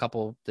 $3 and a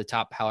couple, the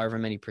top however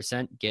many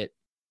percent get,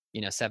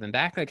 7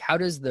 back? Like, how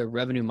does the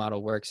revenue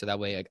model work? So that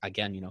way,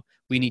 again,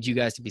 we need you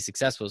guys to be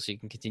successful so you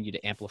can continue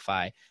to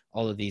amplify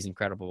all of these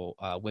incredible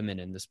women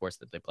in the sports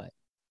that they play.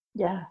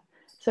 Yeah.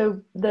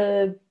 So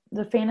the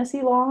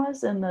fantasy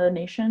laws in the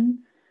nation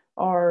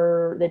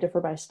they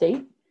differ by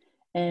state.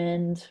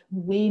 And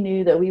we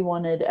knew that we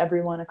wanted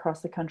everyone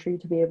across the country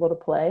to be able to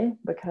play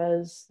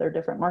because there are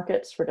different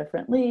markets for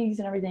different leagues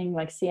and everything.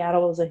 Like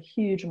Seattle is a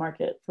huge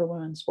market for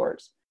women's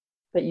sports,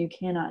 but you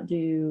cannot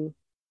do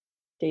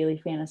daily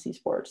fantasy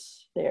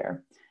sports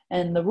there.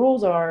 And the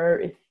rules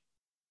are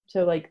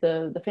like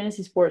the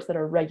fantasy sports that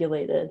are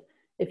regulated,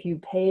 if you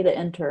pay to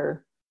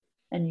enter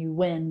and you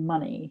win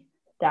money,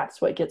 that's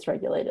what gets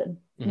regulated.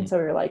 Mm-hmm. And so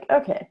we were like,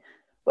 okay,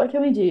 what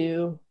can we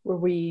do where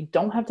we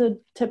don't have to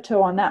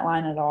tiptoe on that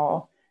line at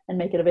all and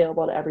make it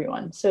available to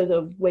everyone? So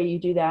the way you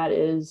do that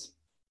is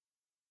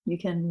you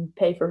can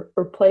pay for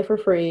or play for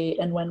free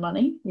and win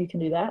money. You can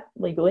do that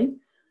legally,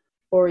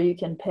 or you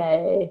can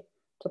pay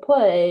to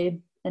play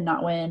and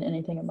not win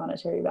anything of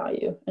monetary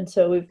value. And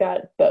so we've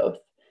got both.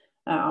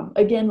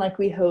 Again, like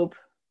we hope,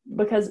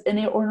 because in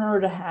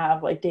order to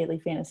have like daily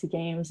fantasy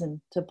games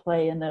and to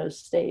play in those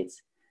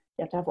states,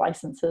 you have to have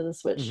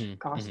licenses, which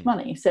cost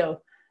money.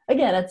 So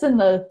again, it's in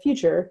the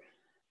future,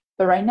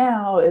 but right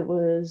now it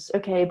was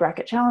okay.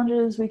 Bracket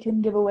challenges, we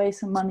can give away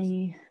some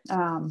money,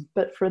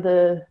 but for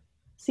the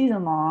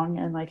season long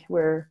and like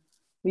where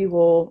we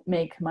will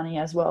make money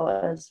as well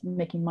as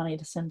making money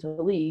to send to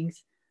the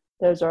leagues,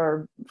 those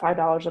are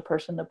 $5 a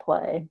person to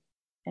play.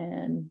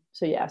 And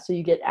so yeah, so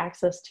you get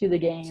access to the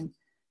game,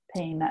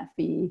 paying that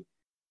fee.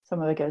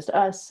 Some of it goes to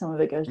us, some of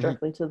it goes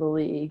directly to the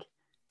league,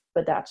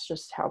 but that's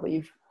just how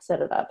we've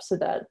set it up so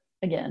that,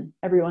 again,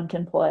 everyone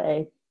can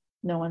play.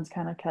 No one's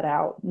kind of cut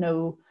out.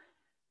 No,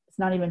 it's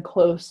not even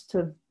close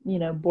to,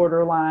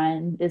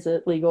 borderline. Is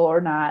it legal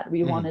or not?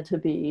 We want it to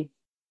be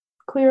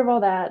clear of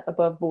all that,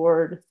 above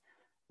board.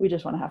 We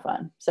just want to have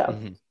fun. So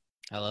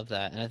I love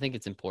that. And I think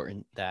it's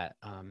important that,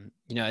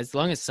 as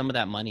long as some of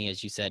that money,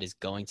 as you said, is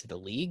going to the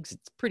leagues,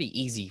 it's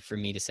pretty easy for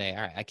me to say,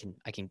 all right,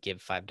 I can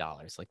give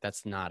 $5. Like,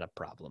 that's not a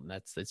problem.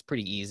 It's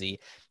pretty easy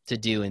to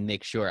do and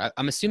make sure.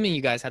 I'm assuming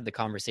you guys had the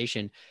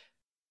conversation.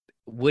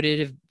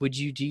 Do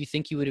you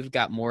think you would have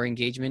got more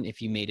engagement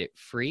if you made it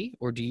free?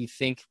 Or do you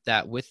think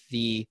that with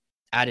the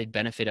added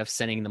benefit of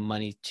sending the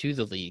money to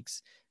the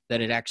leagues,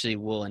 that it actually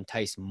will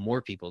entice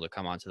more people to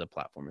come onto the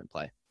platform and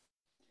play?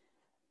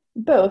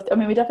 both. I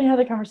mean, we definitely had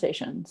the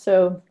conversation.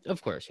 So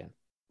Of course, yeah.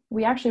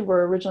 we actually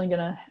were originally going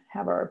to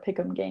have our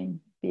pick'em game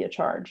be a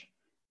charge.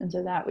 And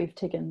so that we've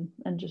taken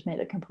and just made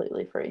it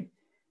completely free.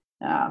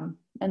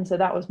 And so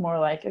that was more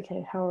like,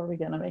 okay, how are we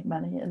going to make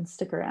money and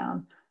stick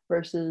around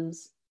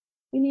versus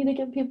we need to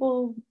give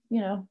people,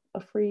 a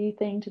free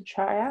thing to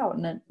try out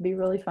and it be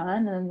really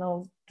fun and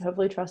they'll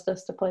hopefully trust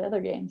us to play other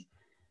games.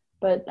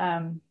 But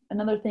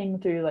another thing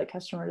through like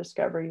customer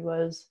discovery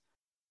was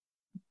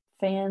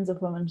fans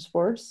of women's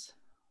sports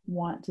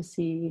want to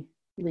see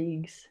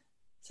leagues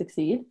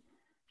succeed.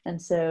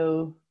 And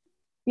so,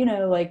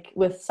 like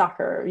with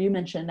soccer, you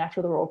mentioned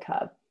after the World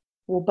Cup,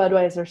 well,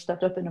 Budweiser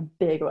stepped up in a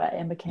big way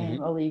and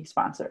became a league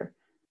sponsor.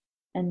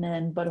 And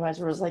then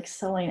Budweiser was like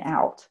selling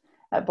out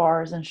at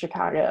bars in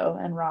Chicago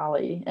and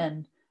Raleigh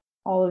and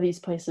all of these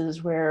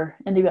places where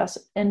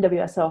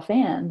NWSL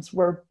fans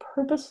were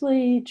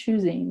purposely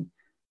choosing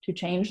to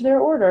change their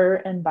order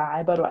and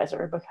buy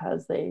Budweiser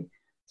because they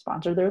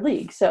sponsor their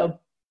league. So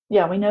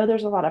yeah, we know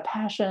there's a lot of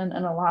passion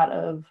and a lot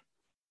of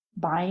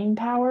buying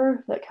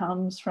power that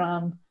comes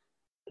from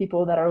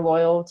people that are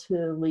loyal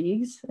to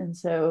leagues. And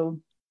so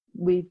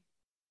we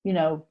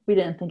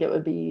didn't think it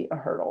would be a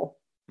hurdle.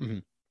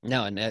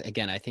 No, and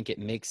again, I think it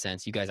makes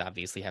sense. You guys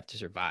obviously have to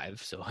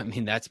survive. So, I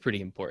mean, that's pretty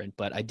important.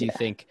 But I do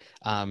think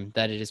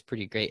that it is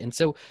pretty great. And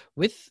so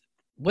with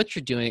what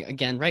you're doing,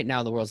 again, right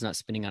now, the world's not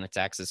spinning on its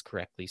axis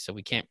correctly. So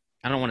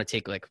I don't want to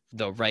take like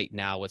the right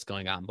now what's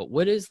going on. But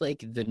what is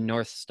like the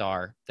North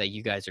Star that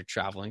you guys are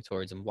traveling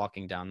towards and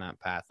walking down that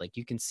path? Like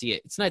you can see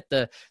it. It's not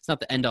the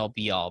end all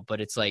be all, but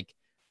it's like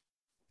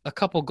a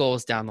couple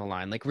goals down the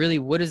line. Like really,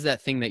 what is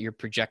that thing that you're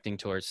projecting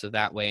towards? So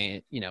that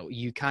way,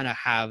 you kind of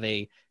have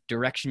a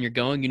direction you're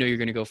going, you're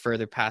going to go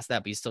further past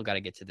that, but you still got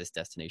to get to this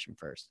destination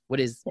first. What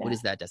is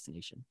that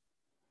destination?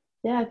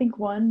 Yeah, I think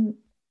one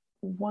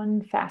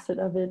facet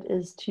of it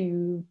is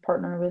to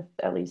partner with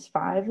at least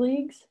 5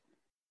 leagues.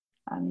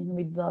 I mean,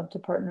 we'd love to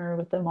partner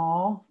with them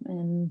all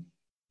in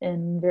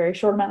very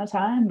short amount of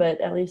time, but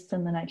at least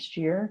in the next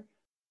year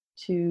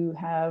to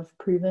have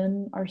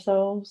proven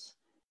ourselves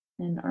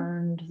and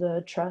earned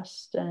the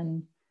trust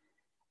and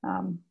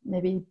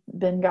maybe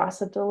been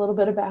gossiped a little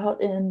bit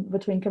about in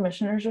between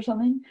commissioners or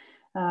something.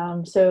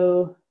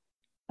 So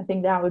I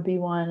think that would be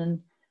one.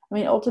 And I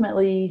mean,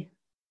 ultimately,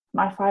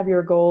 my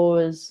 5-year goal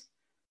is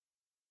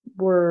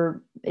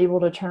we're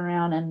able to turn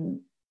around and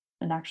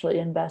actually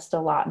invest a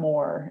lot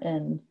more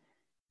in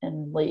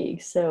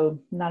leagues. So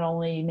not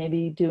only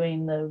maybe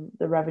doing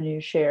the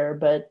revenue share,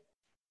 but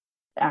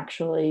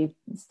actually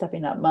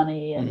stepping up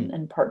money Mhm.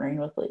 and partnering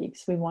with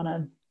leagues. We want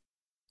to,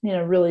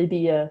 really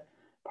be a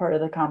part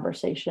of the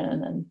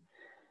conversation and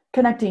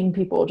connecting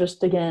people.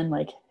 Just again,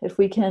 like if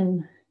we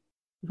can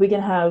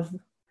have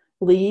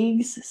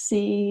leagues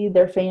see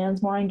their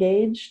fans more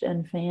engaged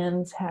and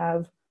fans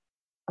have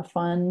a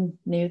fun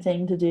new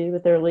thing to do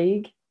with their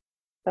league,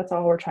 that's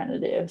all we're trying to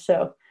do.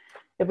 So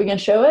if we can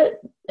show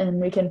it and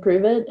we can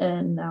prove it,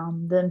 and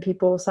then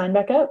people sign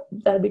back up,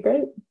 that'd be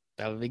great.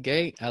 That would be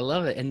great. I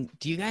love it. And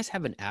do you guys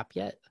have an app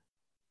yet?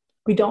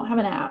 We don't have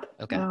an app.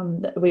 Okay.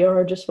 We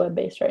are just web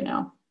based right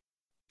now.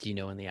 Do you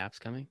know when the app's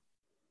coming?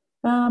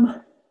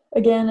 Um,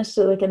 Again, it's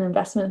just like an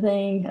investment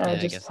thing, Yeah, I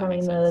just guess that having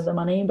makes the sense. the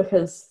money,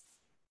 because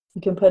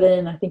you can put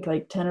in, I think,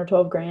 like 10 or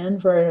 12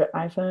 grand for an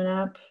iPhone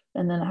app,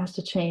 and then it has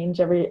to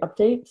change every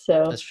update.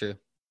 That's So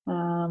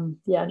true.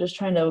 yeah, just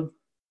trying to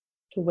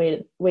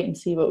wait and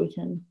see what we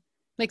can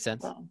Makes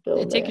sense. Yeah,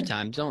 build take your there.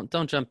 time.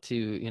 Don't jump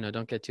too,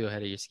 don't get too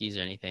ahead of your skis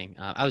or anything.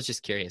 I was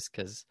just curious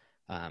because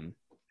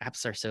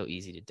apps are so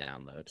easy to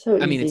download.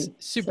 So I mean, it's easy,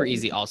 super so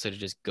easy easy. also to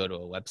just go to a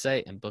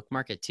website and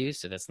bookmark it too,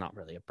 so that's not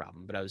really a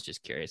problem. But I was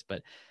just curious.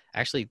 But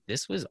actually,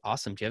 this was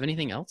awesome. Do you have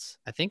anything else?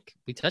 I think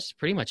we touched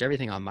pretty much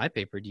everything on my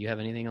paper. Do you have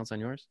anything else on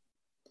yours?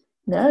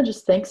 No,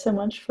 just thanks so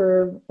much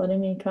for letting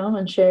me come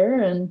and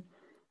share. And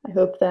I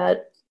hope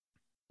that,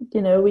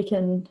 we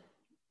can,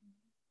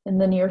 in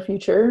the near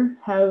future,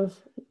 have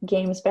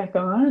games back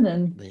on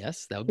and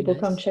Yes, that would be people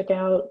come nice. check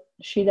out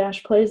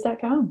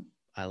she-plays.com.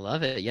 I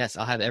love it. Yes,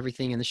 I'll have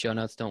everything in the show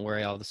notes. Don't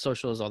worry, all the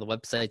socials, all the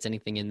websites,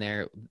 anything in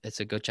there.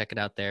 So go check it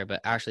out there.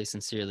 But actually,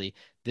 sincerely,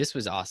 this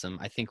was awesome.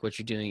 I think what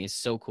you're doing is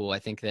so cool. I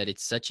think that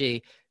it's such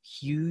a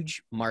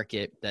huge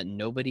market that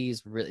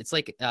nobody's really. It's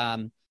like,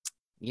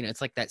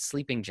 it's like that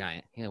sleeping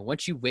giant.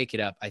 Once you wake it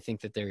up, I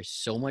think that there's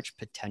so much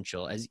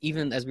potential. As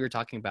even as we were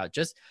talking about,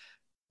 just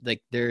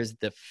like there's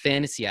the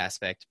fantasy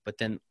aspect, but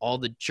then all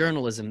the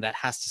journalism that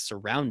has to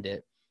surround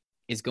it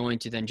is going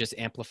to then just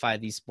amplify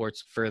these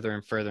sports further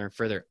and further and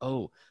further.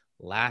 Oh,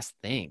 last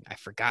thing.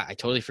 I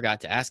totally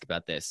forgot to ask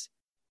about this.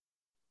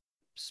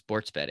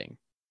 Sports betting.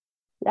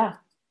 Yeah.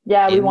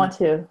 Yeah, we In want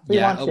to. We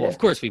Yeah, want oh, well, of to.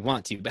 course we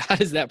want to, but how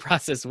does that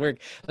process work?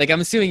 Like,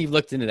 I'm assuming you've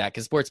looked into that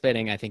because sports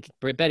betting, I think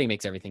betting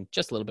makes everything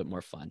just a little bit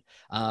more fun.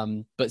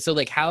 But so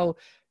like how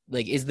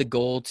like is the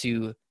goal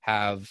to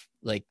have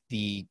like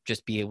the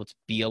just be able to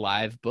be a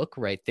live book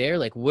right there?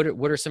 Like what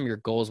are some of your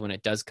goals when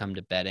it does come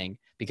to betting?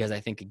 Because I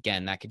think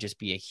again that could just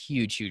be a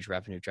huge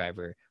revenue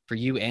driver for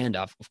you and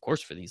of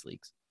course for these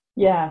leagues.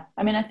 Yeah.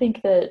 I mean, I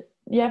think that,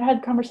 yeah, I've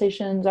had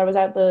conversations. I was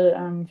at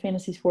the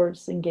Fantasy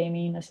Sports and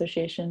Gaming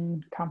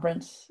Association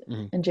conference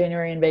Mhm. in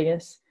January in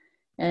Vegas.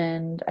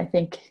 And I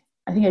think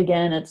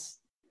again, it's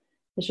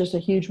just a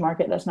huge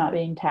market that's not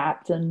being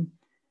tapped. And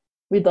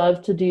we'd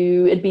love to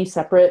do it'd be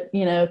separate,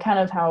 kind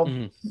of how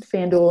Mhm.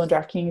 FanDuel and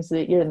DraftKings,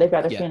 they've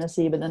got their Yeah.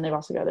 fantasy, but then they've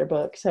also got their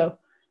book. So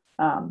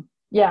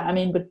yeah, I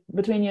mean, but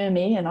between you and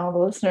me and all the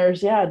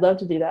listeners, yeah, I'd love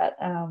to do that.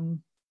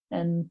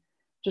 And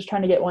just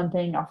trying to get one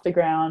thing off the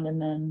ground, and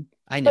then,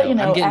 I but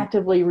know.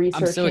 actively I'm so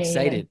researching and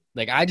excited.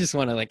 Like I just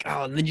want to like,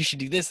 oh, and then you should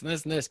do this and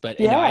this and this. But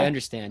I yeah,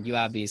 understand. You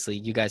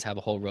guys have a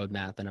whole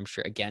roadmap, and I'm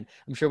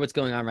sure what's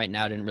going on right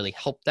now didn't really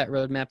help that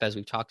roadmap as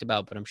we've talked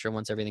about. But I'm sure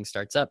once everything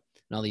starts up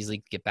and all these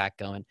leagues get back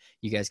going,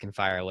 you guys can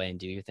fire away and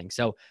do your thing.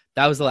 So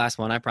that was the last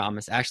one, I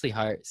promise. Ashley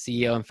Hart,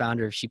 CEO and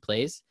founder of She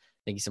Plays.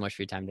 Thank you so much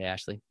for your time today,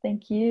 Ashley.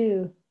 thank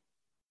you.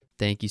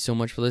 Thank you so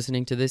much for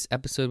listening to this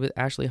episode with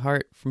Ashley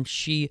Hart from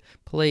She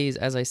Plays.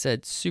 As I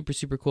said,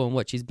 super cool on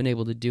what she's been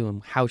able to do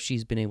and how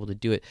she's been able to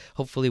do it.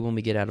 Hopefully, when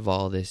we get out of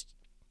all of this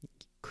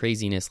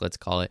craziness, let's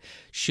call it,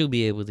 she'll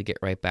be able to get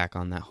right back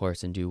on that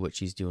horse and do what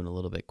she's doing a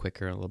little bit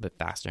quicker and a little bit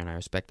faster. And I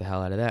respect the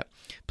hell out of that.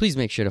 Please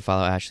make sure to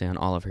follow Ashley on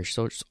all of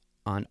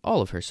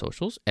her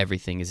socials.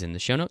 Everything is in the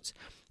show notes.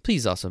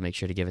 Please also make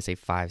sure to give us a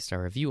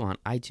 5-star review on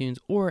iTunes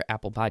or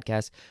Apple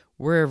Podcasts.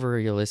 Wherever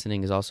you're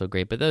listening is also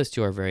great, but those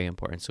two are very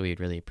important, so we'd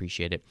really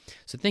appreciate it.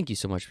 So thank you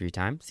so much for your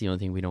time. It's the only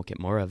thing we don't get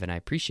more of, and I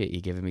appreciate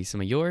you giving me some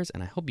of yours,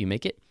 and I hope you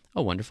make it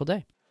a wonderful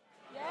day.